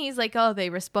explaining. He's like, "Oh, they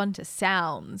respond to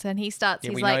sounds," and we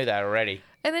know that already.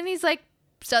 And then he's like,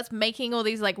 starts making all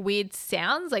these like weird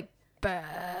sounds, like.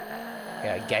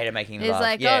 Yeah, gator making He's love.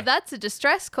 like, yeah. Oh, that's a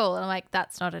distress call. And I'm like,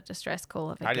 that's not a distress call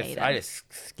of a gator. I just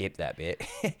skipped that bit.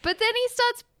 But then he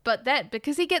starts,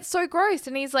 because he gets so gross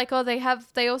and he's like, oh,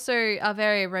 they also are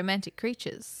very romantic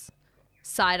creatures.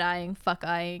 Side-eyeing,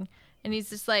 fuck-eyeing. And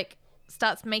he's just like,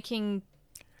 starts making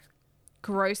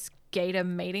gross gator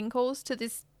mating calls to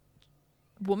this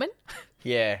woman.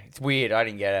 Yeah, it's weird. I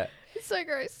didn't get it. It's so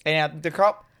gross. And now the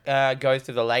cop goes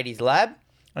to the ladies' lab.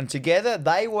 And together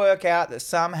they work out that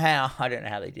somehow, I don't know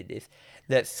how they did this,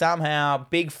 that somehow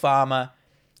Big Pharma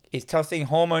is tossing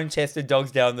hormone-tested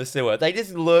dogs down the sewer. They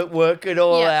just work it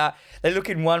all out. They look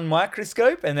in one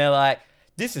microscope and they're like,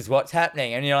 this is what's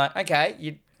happening. And you're like, okay,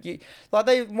 you like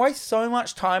they waste so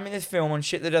much time in this film on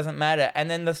shit that doesn't matter.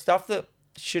 And then the stuff that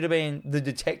should have been the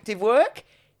detective work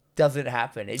doesn't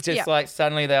happen. It's just like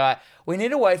suddenly they're like, we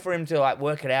need a way for him to like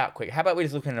work it out quick. How about we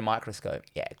just look in a microscope?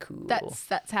 Yeah, cool.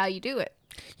 That's how you do it.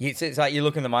 It's like you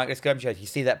look in the microscope, you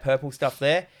see that purple stuff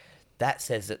there? That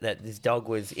says that this dog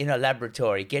was in a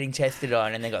laboratory getting tested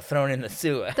on and then got thrown in the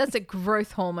sewer. That's a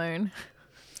growth hormone.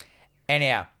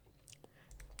 Anyhow,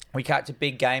 we cut to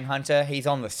Big Game Hunter. He's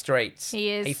on the streets.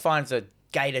 He is. He finds a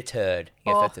gator turd.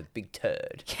 Yes, that's a big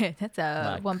turd. Yeah,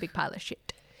 that's one big pile of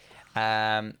shit.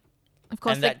 Of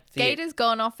course, the gator's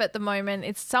gone off at the moment.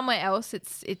 It's somewhere else.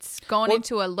 It's gone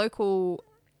into a local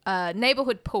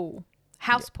neighborhood pool.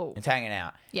 House pool. It's hanging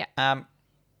out. Yeah.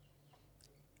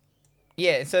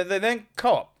 So then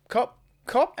cop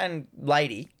and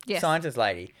lady, scientist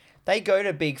lady, they go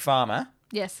to Big Pharma,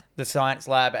 yes, the science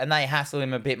lab, and they hassle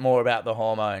him a bit more about the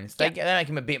hormones. They make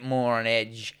him a bit more on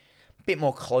edge, a bit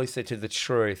more closer to the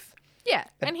truth. Yeah,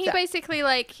 and he basically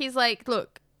he's like,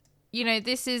 look,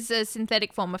 this is a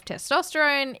synthetic form of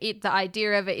testosterone. The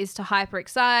idea of it is to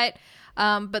hyperexcite,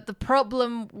 but the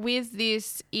problem with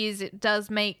this is it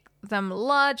does make them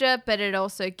larger, but it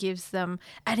also gives them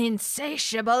an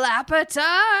insatiable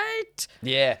appetite.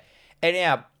 Yeah.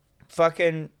 Anyhow,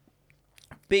 fucking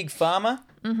Big Pharma,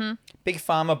 Big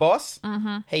Pharma boss,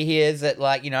 he hears that,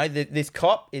 this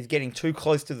cop is getting too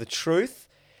close to the truth.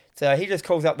 So he just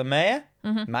calls up the mayor.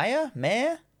 Mayor?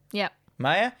 Yep.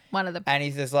 Mayor? One of them. And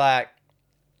he's just like,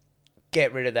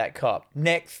 get rid of that cop.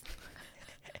 Next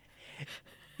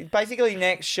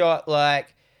shot,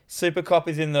 Super Cop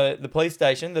is in the police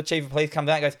station. The chief of police comes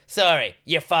out and goes, sorry,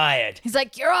 you're fired. He's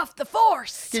like, you're off the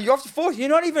force. Yeah, you're off the force. You're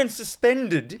not even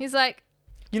suspended. He's like,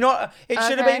 you're not. It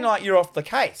should have been like you're off the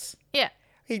case. Yeah.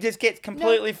 He just gets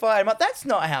completely fired. I'm like, that's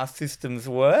not how systems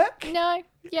work. No.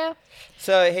 Yeah.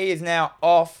 So he is now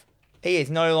off. He is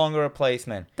no longer a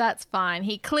policeman. That's fine.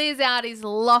 He clears out his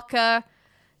locker.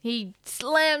 He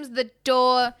slams the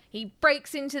door. He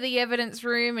breaks into the evidence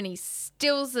room and he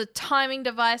steals the timing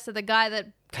device of the guy that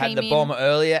had the bomb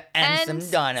earlier and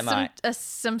some dynamite.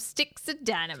 Some sticks of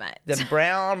dynamite. The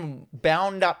brown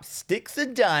bound up sticks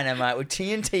of dynamite with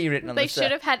TNT written on They the side.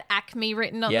 should have had Acme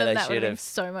written on them. That would have been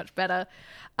so much better.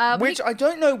 Which I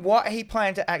don't know what he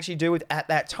planned to actually do with at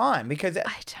that time because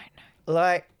I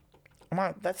don't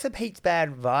know. That's a Pete's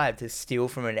bad vibe to steal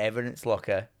from an evidence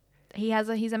locker. He's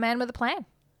a man with a plan.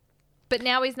 But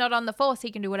now he's not on the force.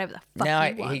 He can do whatever the fuck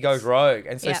he wants. He goes rogue.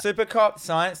 And so Super Cop,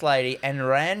 Science Lady, and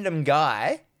random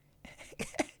guy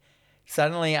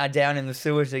suddenly are down in the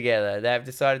sewer together. They've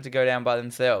decided to go down by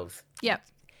themselves. Yep.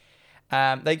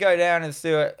 They go down in the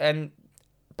sewer and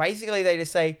basically they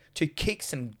just say to kick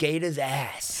some gator's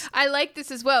ass. I like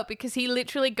this as well because he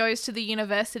literally goes to the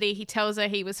university. He tells her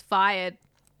he was fired.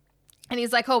 And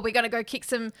he's like, oh, we're going to go kick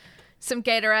some some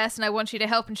gator ass and I want you to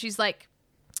help. And she's like,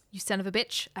 you son of a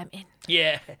bitch, I'm in.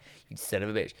 Yeah, you son of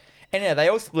a bitch. And yeah, they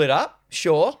all split up.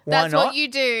 Sure, why That's not? what you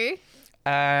do.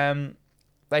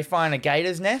 They find a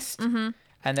gator's nest, and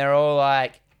they're all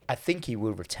like, I think he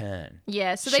will return.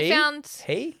 Yeah, so She? they found...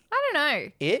 He? I don't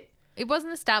know. It? It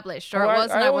wasn't established, or Well, it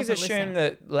was, and I I always wasn't assumed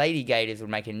listening. that lady gators would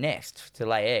make a nest to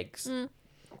lay eggs.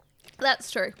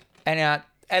 That's true.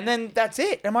 And then that's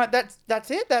it. I'm like, that's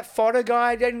it? That fodder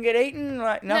guy didn't get eaten?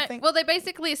 Like, No, nothing? well, they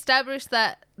basically established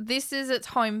that this is its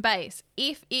home base.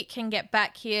 If it can get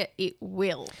back here, it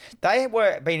will. They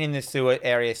were been in the sewer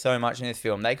area so much in this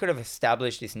film, they could have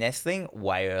established this nest thing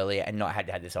way earlier and not had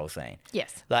to have this whole scene.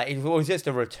 Yes. Like, if it was just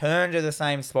a return to the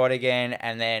same spot again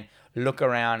and then look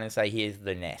around and say, here's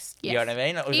the nest. Yes. You know what I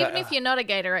mean? It was Even like, if you're not a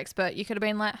gator expert, you could have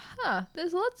been like,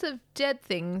 there's lots of dead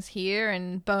things here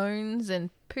and bones and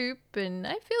poop, and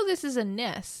I feel this is a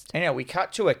nest. Anyway, we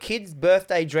cut to a kid's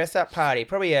birthday dress-up party.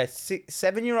 Probably a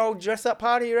 7-year-old dress-up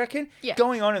party, you reckon? Yeah.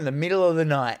 Going on in the middle of the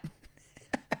night.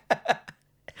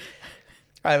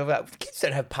 Kids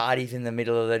don't have parties in the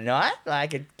middle of the night,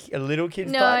 like a little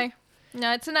kid's party.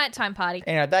 No, it's a nighttime party.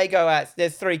 You know, they go out.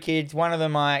 There's 3 kids. One of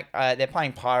them, they're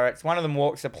playing pirates. One of them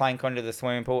walks the plank onto the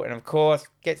swimming pool, and of course,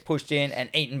 gets pushed in and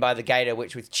eaten by the gator,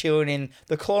 which was chilling in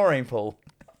the chlorine pool.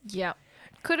 Yeah.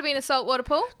 Could have been a saltwater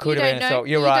pool. Could You have don't been a know. salt.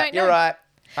 You're You right. don't You're know. right.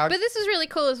 But this is really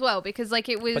cool as well because, like,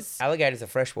 it But was. alligators are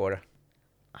freshwater.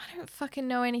 I don't fucking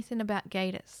know anything about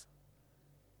gators.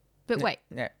 But wait,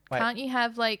 Yeah, wait. can't you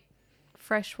have like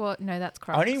freshwater? No, that's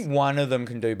crocs. Only one of them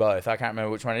can do both. I can't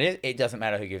remember which one it is. It doesn't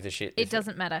matter who gives a shit. It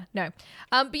doesn't matter. No.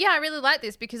 But yeah, I really like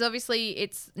this because obviously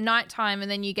it's nighttime and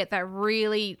then you get that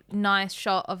really nice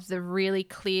shot of the really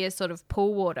clear sort of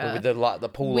pool water With the light, the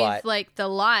pool with light. like the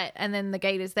light and then the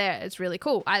gator's there. It's really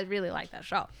cool. I really like that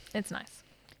shot. It's nice.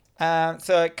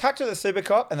 So cut to the super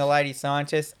cop and the lady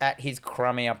scientist at his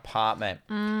crummy apartment.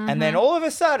 Mm-hmm. And then all of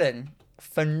a sudden,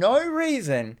 for no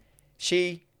reason,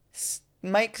 she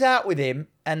makes out with him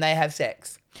and they have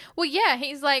sex. Well, yeah,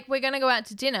 he's like, we're going to go out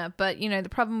to dinner. But, you know, the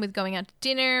problem with going out to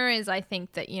dinner is I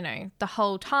think that, you know, the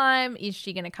whole time, is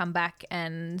she going to come back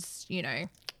and, you know,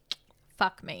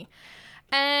 fuck me?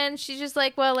 And she's just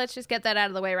like, well, let's just get that out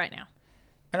of the way right now.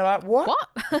 And I'm like, what?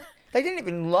 What? They didn't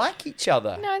even like each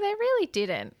other. No, they really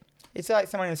didn't. It's like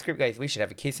someone in the script goes, we should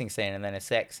have a kissing scene and then a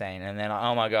sex scene. And then, like,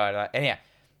 oh my God. Like, and yeah.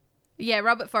 Yeah,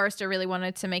 Robert Forrester really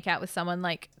wanted to make out with someone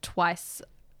like twice.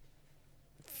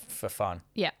 For fun.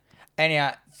 Yeah.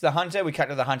 Anyhow, it's the hunter. We cut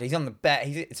to the hunter. He's on the bat.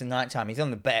 It's a nighttime. He's on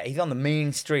the bat. He's on the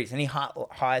mean streets, and he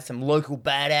hires some local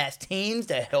badass teams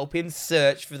to help him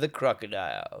search for the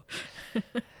crocodile.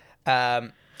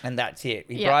 And that's it.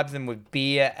 He Yeah. bribes them with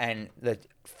beer and the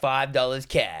 $5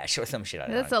 cash or some shit. I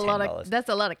don't That's know, a lot $10. of that's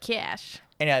a lot of cash.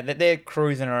 Anyhow, they're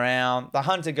cruising around. The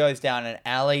hunter goes down an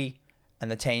alley,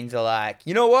 and the teens are like,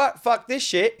 "You know what? Fuck this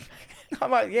shit." I'm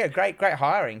like, "Yeah, great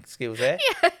hiring skills there."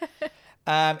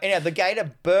 Anyhow, the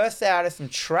gator bursts out of some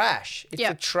trash. It's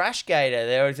Yep. a trash gator.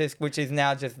 There was this, which is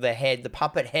now just the head, the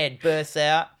puppet head bursts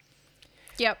out.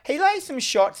 Yep. He lays some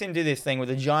shots into this thing with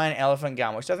a giant elephant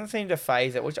gun, which doesn't seem to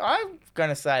phase it. Which I'm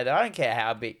gonna say that I don't care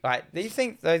how big. Like these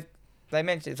things, they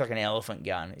mentioned it's like an elephant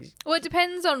gun. He's Well, it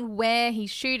depends on where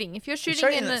he's shooting. If you're shooting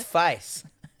in in its the face.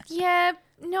 Yeah,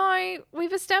 no,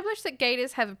 we've established that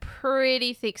gators have a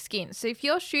pretty thick skin. So if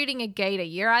you're shooting a gator,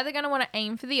 you're either going to want to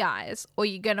aim for the eyes or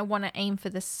you're going to want to aim for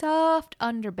the soft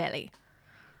underbelly.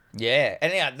 Yeah,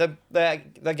 and yeah,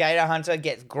 the gator hunter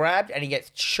gets grabbed and he gets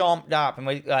chomped up, and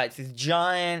it's this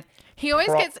giant. He always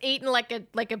Prop- gets eaten like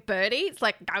a birdie. It's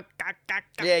like gah, gah, gah,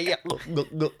 gah. Yeah.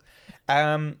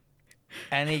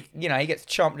 And he gets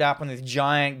chomped up on this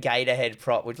giant gator head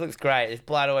prop, which looks great. There's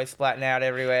blood always splatting out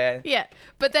everywhere. Yeah,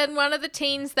 but then one of the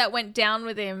teens that went down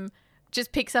with him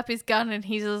just picks up his gun and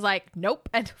he's just like, nope,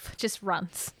 and just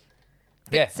runs.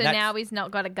 Yeah. So now he's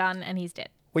not got a gun and he's dead.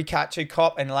 We cut to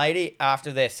cop and lady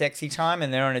after their sexy time,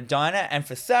 and they're in a diner, and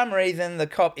for some reason the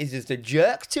cop is just a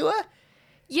jerk to her.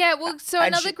 Yeah, well, so And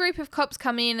another she- group of cops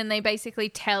come in and they basically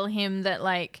tell him that,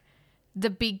 like, the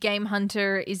big game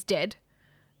hunter is dead.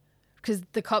 Because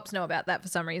the cops know about that for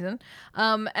some reason.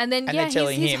 And then, And yeah, they're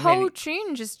telling his him, whole and-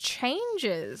 tune just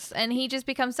changes. And he just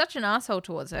becomes such an asshole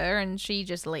towards her and she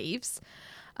just leaves.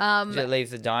 She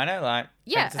leaves the diner, like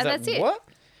Yeah, it's and like, that's it. What?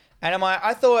 And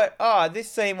I thought,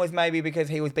 this scene was maybe because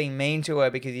he was being mean to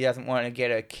her because he doesn't want to get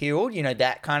her killed,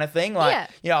 that kind of thing. Like,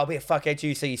 Yeah. I'll be a fuckhead to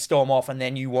you, so you storm off, and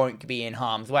then you won't be in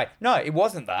harm's way. No, it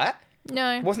wasn't that.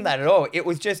 No. It wasn't that at all. It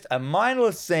was just a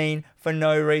mindless scene for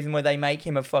no reason where they make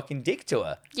him a fucking dick to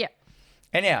her. Yeah.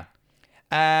 Anyhow,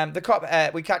 the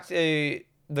cop. We cut to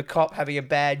the cop having a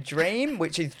bad dream,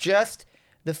 which is just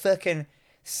the fucking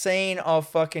scene of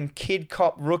fucking kid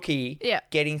cop rookie Yeah.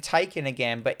 getting taken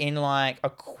again, but in like a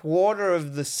quarter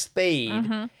of the speed.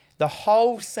 Mm-hmm. The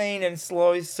whole scene in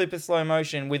super slow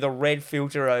motion with a red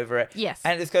filter over it. Yes.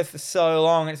 And it just goes for so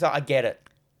long. And it's like, I get it.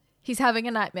 He's having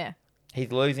a nightmare.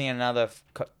 He's losing another,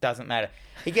 doesn't matter.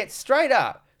 He gets straight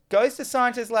up, goes to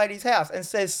scientist lady's house and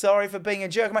says sorry for being a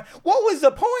jerk. I'm like, what was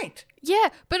the point? Yeah,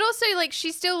 but also like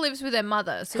she still lives with her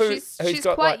mother, so Who's she's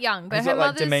got, quite like- young. But who's her got, like,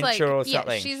 mother's dementia or yeah,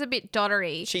 something. she's a bit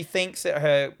doddery She thinks that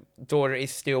her daughter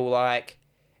is still like,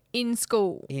 in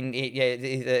school.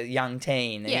 is a young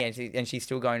teen, Yeah. and she's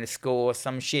still going to school or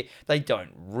some shit. They don't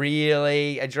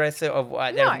really address it, they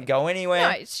No. don't go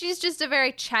anywhere. No, she's just a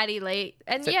very chatty lady,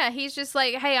 and yeah, he's just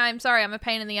like, hey, I'm sorry, I'm a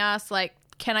pain in the ass. Like,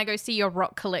 can I go see your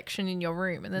rock collection in your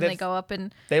room? And then they That's- go up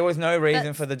and There was no reason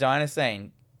That's- for the diner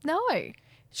scene. no.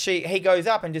 He goes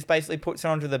up and just basically puts her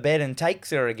onto the bed and takes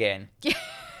her again. Yeah.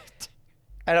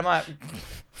 And I'm like,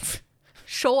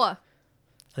 Sure.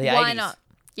 the Why 80s. not?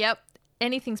 Yep.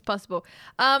 Anything's possible.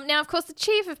 Now, of course, the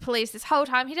chief of police this whole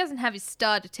time, he doesn't have his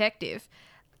star detective.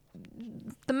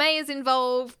 The mayor's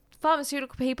involved.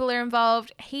 Pharmaceutical people are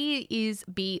involved. He is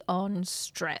beyond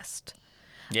stressed.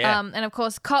 Yeah. And of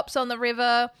course, cops on the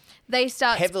river. They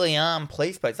start. Heavily armed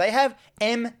police boats. They have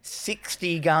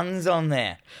M60 guns on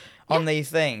there, on these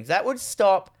things. That would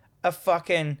stop a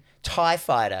fucking TIE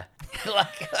fighter.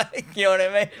 like, you know what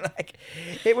I mean? Like,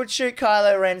 it would shoot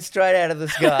Kylo Ren straight out of the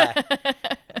sky.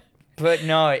 But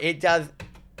no, it does.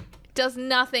 Does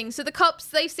nothing. So the cops,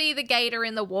 they see the gator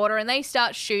in the water and they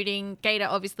start shooting. Gator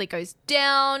obviously goes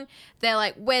down. They're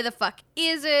like, where the fuck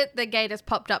is it? The gator's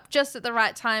popped up just at the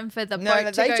right time for the boat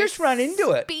to they go just run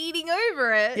into it. speeding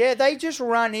over it. Yeah, they just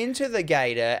run into the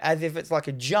gator as if it's like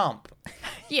a jump.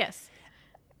 Yes.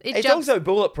 It's jumps- also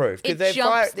bulletproof because it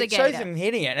jumps the it shows gator. them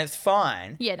hitting it and it's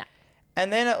fine. Yeah, no.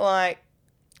 And then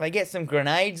they get some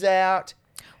grenades out.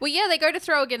 Well, yeah, they go to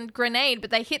throw a grenade, but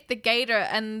they hit the gator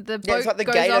and the Yeah, it's boat like the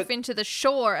goes gator- off into the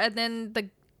shore and then the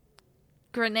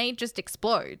grenade just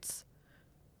explodes.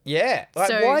 Yeah.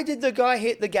 So- Why did the guy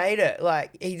hit the gator?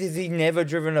 Like, has he never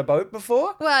driven a boat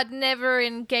before? Well, I'd never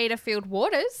in gator-filled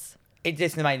waters. It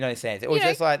just made no sense. It was You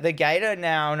know- just like, the gator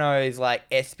now knows, like,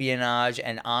 espionage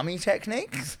and army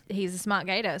techniques. He's a smart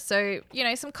gator. So,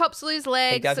 some cops lose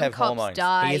legs, He does some have cops hormones.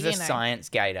 die. He is a you know. science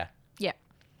gator. Yeah.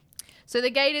 So the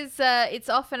gator's, it's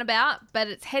off and about, but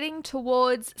it's heading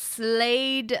towards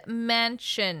Slade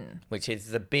Mansion. Which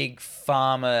is the big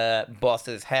farmer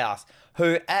boss's house,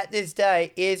 who at this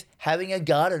day is having a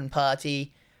garden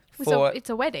party It's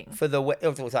a wedding. for the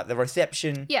it was like the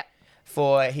reception Yeah.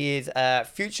 for his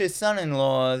future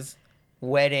son-in-law's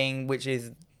wedding, which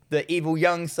is the evil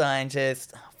young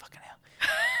scientist. Oh, fucking hell.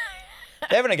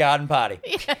 They're having a garden party.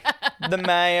 The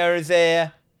mayor is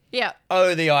there. Yeah.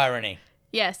 Oh, the irony.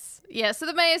 Yes. Yeah. So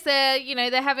the mayor's there,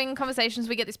 they're having conversations.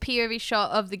 We get this POV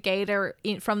shot of the gator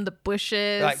from the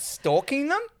bushes. Like stalking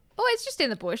them? Oh, it's just in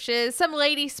the bushes. Some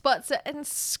lady spots it and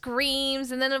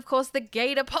screams, and then of course the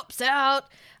gator pops out.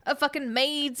 A fucking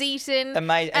maid's eaten. A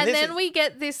maid- and and this then is- we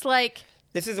get this like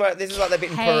This is like they've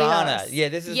been Chaos. piranha. Yeah,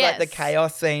 this is like the Yes.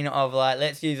 chaos scene of like,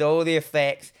 let's use all the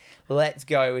effects. Let's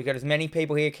go. We've got as many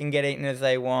people here can get eaten as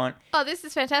they want. oh, this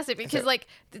is fantastic because like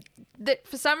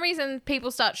for some reason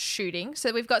people start shooting.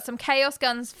 So we've got some chaos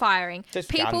guns firing. Just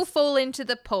People guns. fall into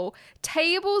the pool.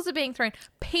 Tables are being thrown.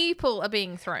 People are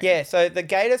being thrown. Yeah, so the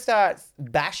gator starts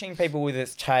bashing people with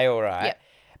its tail, right? Yep.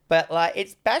 But like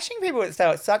it's bashing people with its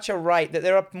tail at such a rate that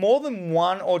there are more than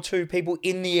one or two people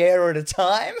in the air at a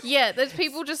time. Yeah, there's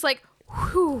people just like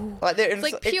whew. Like they're It's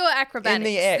like pure acrobatics. in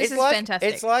the air. This it's is like,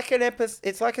 fantastic. It's like an episode.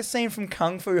 It's like a scene from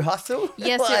Kung Fu Hustle.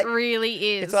 Yes, Like, it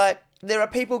really is. It's like there are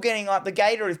people getting like the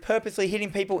gator is purposely hitting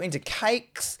people into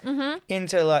cakes,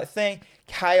 into like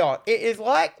chaos. It is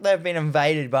like they've been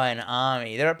invaded by an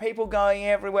army. There are people going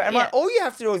everywhere. And Yeah. like all you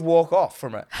have to do is walk off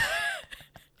from it.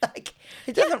 Like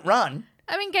it doesn't run.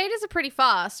 I mean, gators are pretty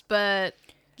fast, but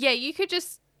yeah, you could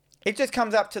just It just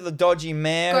comes up to the dodgy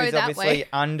mayor Go who's that obviously way.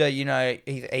 under,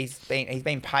 he's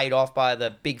been paid off by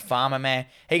the big farmer man.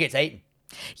 He gets eaten.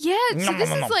 yeah. So Nom, this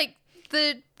nom, is nom. like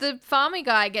the farmer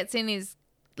guy gets in his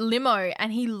limo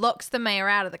and he locks the mayor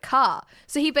out of the car.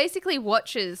 So he basically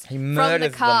watches He from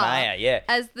murders the car mayor, yeah.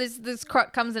 as this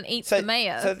croc comes and eats the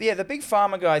mayor. So yeah, the big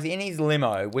farmer guy's in his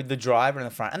limo with the driver in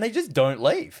the front, and they just don't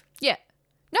leave. yeah.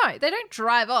 No, they don't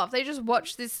drive off. They just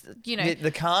watch this,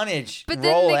 The carnage But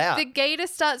roll then out. the gator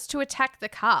starts to attack the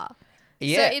car.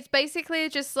 Yeah. So it's basically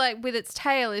just like with its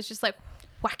tail, it's just like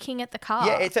whacking at the car.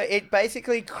 Yeah, it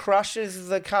basically crushes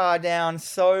the car down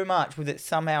so much with its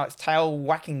tail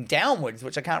whacking downwards,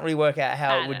 which I can't really work out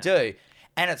how I it would don't do,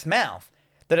 and its mouth.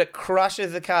 that it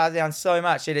crushes the car down so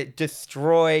much that it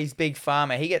destroys Big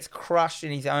Pharma. He gets crushed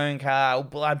in his own car, all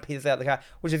blood pisses out the car,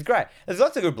 which is great. There's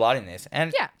lots of good blood in this.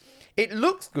 And Yeah. it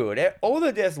looks good. All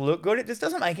the deaths look good. It just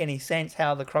doesn't make any sense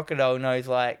how the crocodile knows,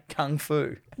 like, kung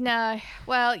fu. No,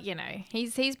 well, you know,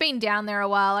 he's been down there a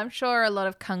while. I'm sure a lot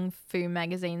of kung fu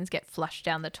magazines get flushed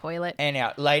down the toilet. And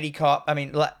our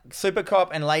Super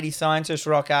Cop and Lady Scientist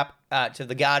rock up to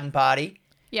the garden party.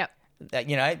 Yep.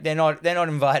 You know, they're not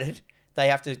invited. They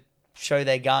have to show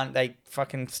their gun. They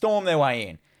fucking storm their way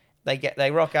in. They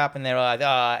rock up and they're like,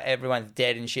 everyone's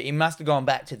dead and shit. He must have gone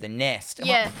back to the nest. I'm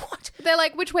Yeah. like, what? They're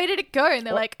like, which way did it go? And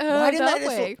they're like, Why didn't that they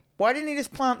way. why didn't he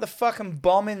just plant the fucking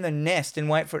bomb in the nest and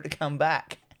wait for it to come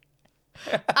back?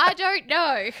 I don't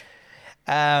know.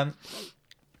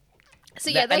 So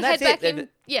yeah, they head back in.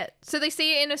 Yeah, so they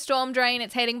see it in a storm drain.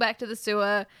 It's heading back to the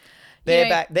sewer.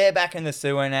 They're back in the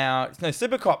sewer now. No,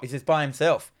 Super Cop is just by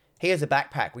himself. He has a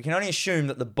backpack. We can only assume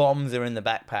that the bombs are in the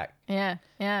backpack. Yeah.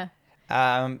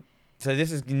 So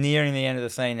this is nearing the end of the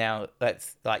scene now.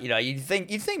 That's like, you know, you'd think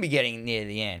we're getting near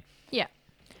the end. Yeah.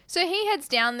 So he heads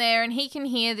down there and he can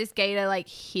hear this gator like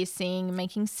hissing,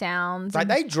 making sounds. Like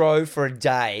they drove for a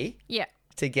day Yeah.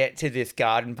 to get to this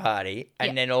garden party,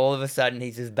 and then all of a sudden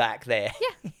he's just back there.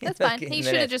 Yeah, that's fine. He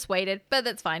should have just waited, but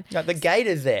that's fine. No, the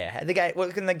gator's there.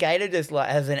 Can the gator just like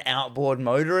has an outboard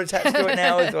motor attached to it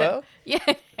now as well? Yeah.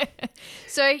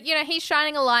 So, you know, he's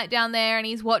shining a light down there and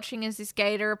he's watching as this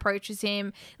gator approaches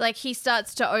him. Like, he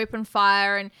starts to open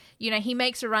fire and, you know, he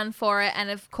makes a run for it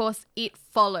and, of course, it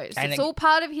follows. And it's all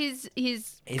part of his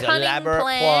cunning elaborate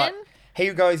plan. plot. He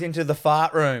goes into the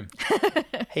fart room.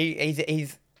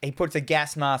 He puts a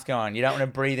gas mask on. You don't want to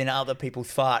breathe in other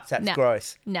people's farts. That's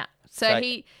gross. No. So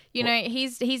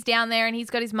he's down there and he's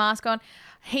got his mask on.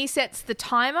 He sets the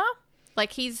timer.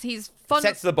 Like he's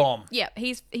sets the bomb. Yeah,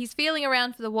 he's feeling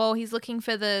around for the wall. He's looking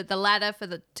for the ladder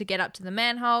to get up to the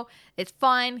manhole. It's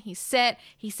fine. He's set.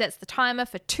 He sets the timer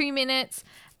for 2 minutes.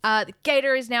 The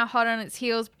gator is now hot on its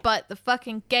heels, but the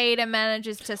fucking gator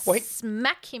manages to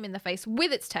smack him in the face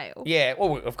with its tail. Yeah,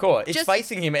 well, of course. It's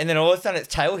facing him, and then all of a sudden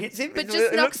its tail hits him. But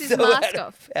just knocks his mask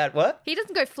off. What? He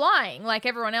doesn't go flying like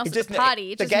everyone else at the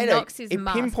party. It just gator, knocks his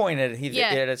mask. It pinpointed his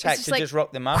attack to just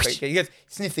rock them up. He goes,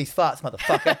 sniff these farts,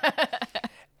 motherfucker.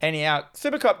 Anyhow,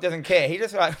 Super Cop doesn't care. He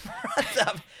just like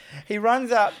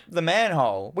runs up the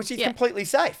manhole, which is completely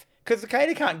safe because the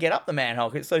gator can't get up the manhole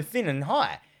because it's so thin and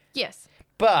high. Yes.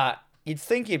 But you'd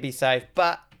think you'd be safe,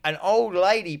 but an old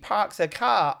lady parks her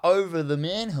car over the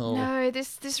manhole. No,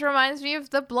 this reminds me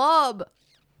of the Blob.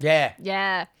 Yeah.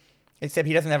 Yeah. Except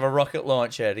he doesn't have a rocket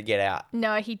launcher to get out.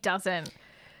 No, he doesn't.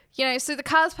 You know, so the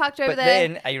car's parked over there.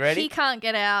 Then, are you ready? He can't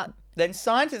get out. Then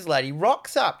scientist lady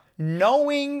rocks up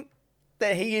knowing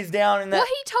that he is down in that... Well,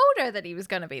 he told her that he was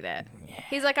going to be there. Yeah.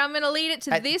 He's like, I'm going to lead it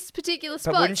to this particular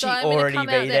spot. But wouldn't she I'm already come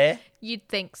be out there? You'd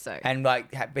think so. And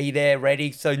like be there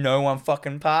ready so no one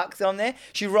fucking parks on there.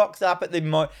 She rocks up at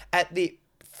the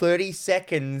 30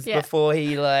 seconds before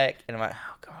he like... And I'm like,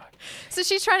 oh, God. So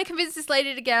she's trying to convince this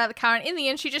lady to get out of the car, and in the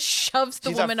end, she just shoves the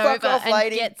woman like, "Fuck over off, and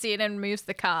lady." gets in and moves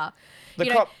the car.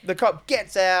 The cop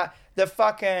gets out.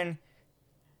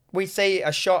 We see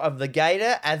a shot of the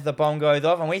gator as the bomb goes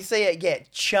off, and we see it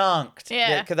get chunked.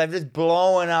 Yeah. Because they've just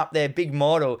blown up their big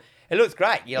model. It looks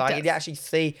great. You actually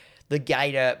see the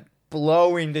gator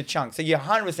blow into chunks. So you're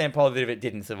 100% positive it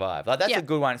didn't survive. Like, that's a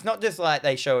good one. It's not just like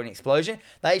they show an explosion.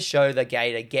 They show the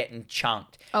gator getting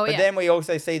chunked. Oh, but then we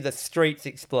also see the streets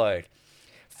explode.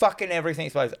 Fucking everything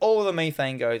explodes. All the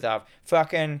methane goes up.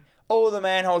 Fucking... all the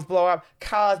manholes blow up,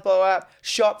 cars blow up,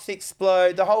 shops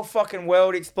explode, the whole fucking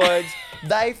world explodes.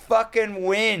 They fucking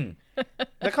win.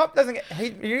 The cop doesn't get...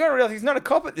 you gotta realize he's not a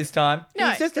cop at this time. No.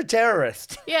 He's just a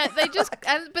terrorist. Yeah,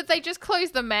 but they just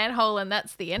close the manhole and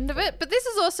that's the end of it. But this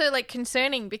is also like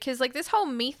concerning because like this whole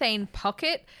methane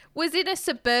pocket was in a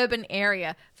suburban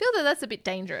area. I feel that that's a bit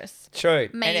dangerous. True.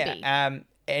 Maybe.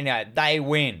 Anyway, they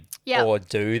win. Yep. Or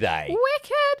do they?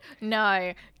 Wicked?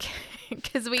 No.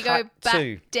 Because we go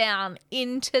back down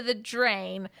into the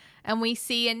drain and we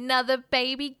see another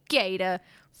baby gator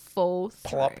fall through.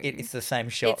 Plop. It's the same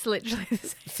shot. It's literally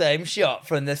the same shot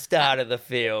from the start of the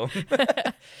film.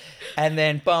 And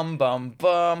then bum, bum,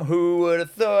 bum. Who would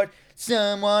have thought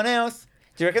someone else?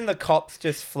 Do you reckon the cops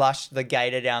just flushed the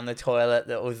gator down the toilet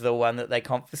that was the one that they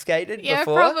confiscated before? Yeah,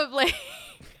 probably.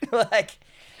 Like,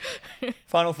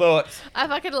 final thoughts. I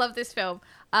fucking love this film.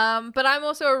 But I'm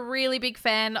also a really big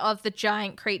fan of the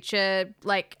giant creature,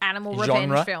 like animal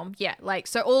revenge film. Yeah, like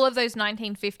so all of those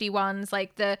 1950 ones,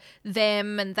 like the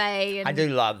them and they. And... I do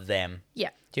love them. Yeah.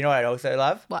 Do you know what I also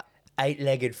love? What?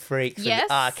 Eight-Legged Freaks Yes.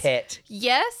 with Arquette.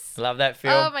 Yes. Love that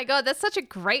film. Oh my God, that's such a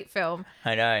great film.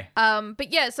 I know.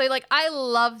 But yeah, so like I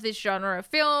love this genre of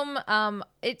film.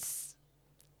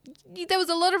 There was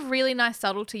a lot of really nice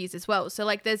subtleties as well. So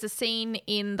like there's a scene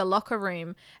in the locker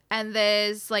room and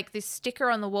there's like this sticker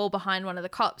on the wall behind one of the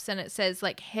cops and it says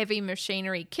like heavy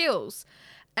machinery kills.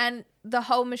 And the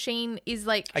whole machine is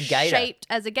like A gator. shaped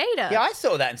as a gator. Yeah, I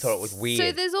saw that and thought it was weird.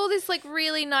 So there's all this like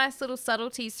really nice little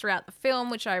subtleties throughout the film,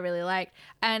 which I really liked.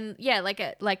 And yeah,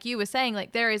 like you were saying,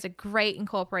 like there is a great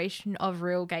incorporation of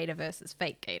real gator versus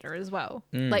fake gator as well.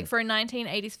 Like for a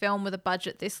 1980s film with a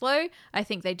budget this low, I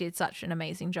think they did such an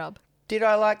amazing job. Did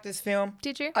I like this film?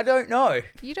 Did you? I don't know.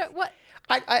 You don't what?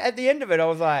 I at the end of it, I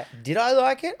was like, did I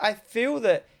like it? I feel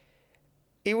that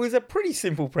it was a pretty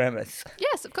simple premise.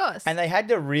 Yes, of course. And they had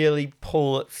to really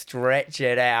stretch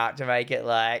it out to make it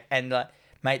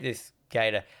make this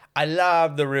gator. I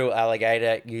love the real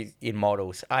alligator used in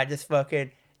models. I just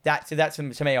fucking, that's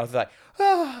to me, I was like,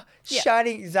 oh, Yeah.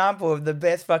 shining example of the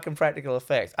best fucking practical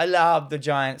effects. I love the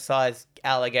giant sized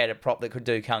alligator prop that could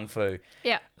do kung fu.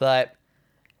 Yeah. But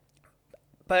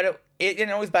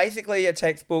it was basically a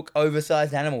textbook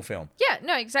oversized animal film. Yeah,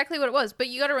 no, exactly what it was. But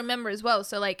you got to remember as well.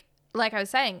 So like I was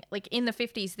saying, like in the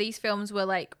 50s, these films were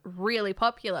like really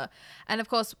popular. And of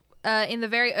course, in the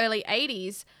very early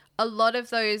 80s, a lot of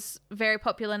those very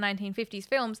popular 1950s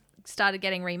films started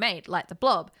getting remade, like The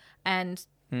Blob. And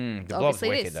The Blob's obviously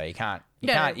wicked this. though. You can't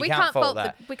we can't fault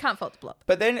that. we can't fault The Blob.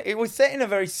 But then it was set in a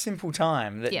very simple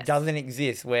time that Yes. doesn't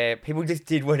exist, where people just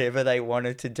did whatever they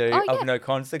wanted to do Oh, yeah. of no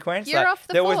consequence. You're off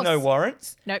the there was no force.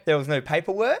 warrants. Nope. There was no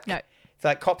paperwork. No. It's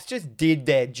like cops just did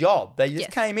their job. They just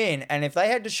Yes. came in, and if they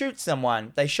had to shoot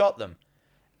someone, they shot them,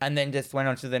 and then just went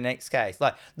on to the next case.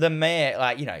 Like the mayor,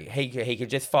 he could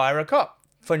just fire a cop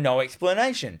for no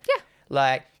explanation. Yeah.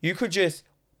 Like you could just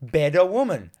bed a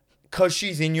woman because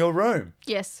she's in your room.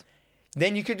 Yes.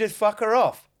 Then you could just fuck her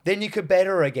off. Then you could bed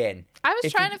her again. I was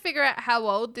If trying you- to figure out how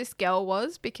old this girl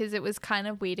was because it was kind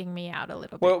of weeding me out a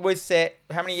little bit. Well, it was set.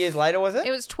 How many years later was it?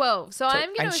 It was 12. So I'm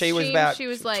going to and she assume was about she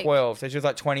was like 12, so she was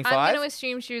like 25. I'm going to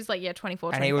assume she was like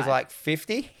 24, 25. and he was like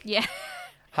 50, yeah.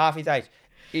 half his age.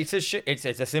 It's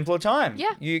a simpler time.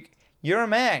 Yeah. You're a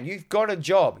man. You've got a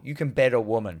job. You can bet a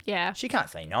woman. Yeah. She can't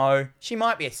say no. She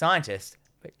might be a scientist,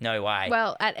 but no way.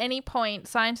 Well, at any point,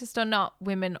 scientist or not,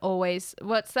 women always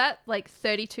what's that? Like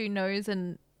 32 no's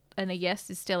and a yes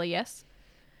is still a yes.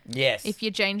 yes. If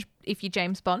you're James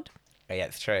Bond. Yeah,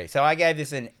 that's true. So I gave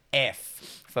this an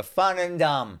F for fun and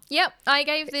dumb. Yep, I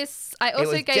gave this I It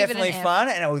also was gave it an definitely F. fun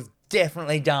and it was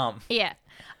definitely dumb. Yeah.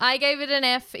 I gave it an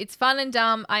F. It's fun and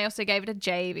dumb. I also gave it a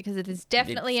J because it is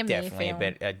definitely It's a me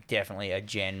definitely film. definitely a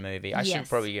Jen movie. I should Yes.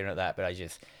 probably give it that, but I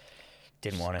just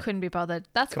didn't want to. Couldn't be bothered.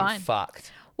 That's I'm fine.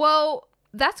 fucked. Well,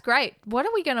 that's great. What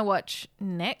are we going to watch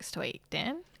next week,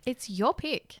 Dan? It's your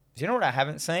pick. Do you know what I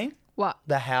haven't seen? What?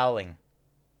 The Howling.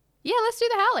 Yeah, let's do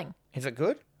The Howling. Is it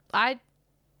good? I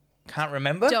Can't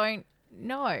remember. don't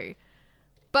know.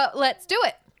 But let's do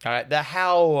it. All right, The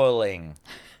Howling.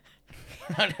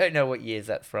 I don't know what years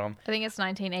that's from. I think it's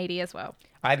 1980 as well.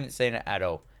 I haven't seen it at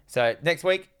all. So next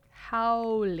week,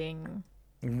 Howling.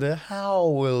 The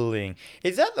Howling.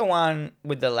 Is that the one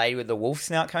with the lady with the wolf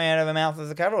snout coming out of her mouth as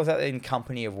a cover, or is that in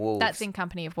Company of Wolves? That's in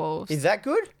Company of Wolves. Is that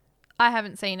good? I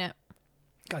haven't seen it.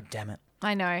 God damn it.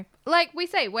 I know. Like we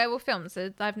say, werewolf films.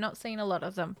 I've not seen a lot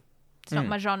of them. It's not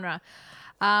my genre.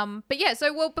 But yeah,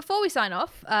 so before we sign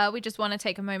off, we just want to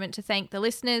take a moment to thank the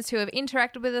listeners who have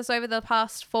interacted with us over the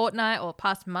past fortnight or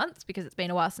past months, because it's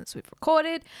been a while since we've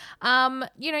recorded,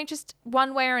 just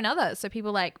one way or another. So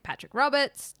people like Patrick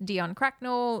Roberts, Dion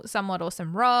Cracknell, Somewhat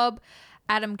Awesome Rob,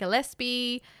 Adam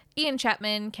Gillespie, Ian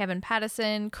Chapman, Kevin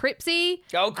Patterson, Cripsy.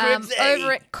 Go Cripsy!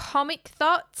 Over at Comic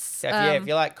Thoughts. So if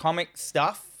you like comic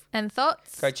stuff, and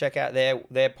Thoughts. go check out their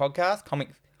podcast, Comic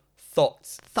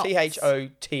Thoughts. Thoughts.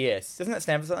 THOTS. Doesn't that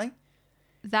stand for something?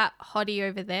 That hottie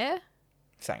over there.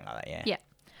 Something like that, yeah.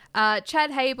 Yeah.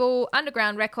 Chad Hable,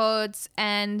 Underground Records,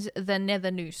 and The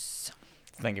Nether Noose.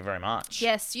 Thank you very much.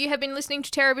 Yes, you have been listening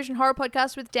to TerrorVision Horror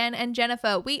Podcast with Dan and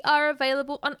Jennifer. We are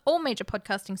available on all major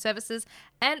podcasting services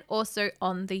and also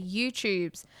on the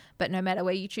YouTubes. But no matter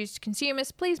where you choose to consume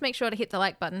us, please make sure to hit the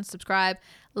like button, subscribe,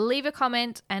 leave a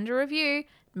comment and a review.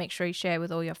 Make sure you share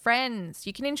with all your friends.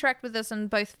 You can interact with us on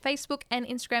both Facebook and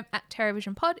Instagram at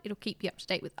TerrorVision Pod. It'll keep you up to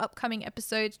date with upcoming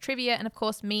episodes, trivia, and of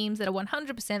course memes that are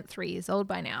 100% 3 years old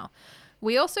by now.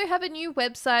 We also have a new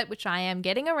website, which I am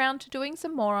getting around to doing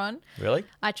some more on. Really?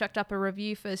 I chucked up a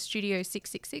review for Studio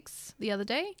 666 the other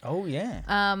day, Oh,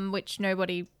 yeah. which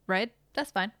nobody read. That's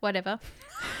fine. Whatever.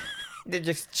 Did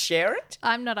you just share it?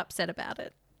 I'm not upset about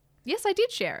it. Yes, I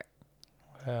did share it.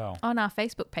 Wow. on our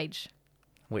Facebook page,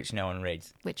 Which no one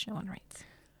reads. which no one reads.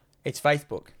 It's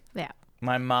Facebook. Yeah,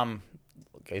 My mum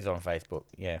is on Facebook.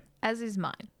 Yeah. as is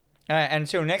mine. All right,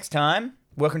 until next time,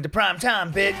 welcome to Prime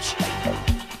Time,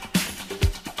 bitch.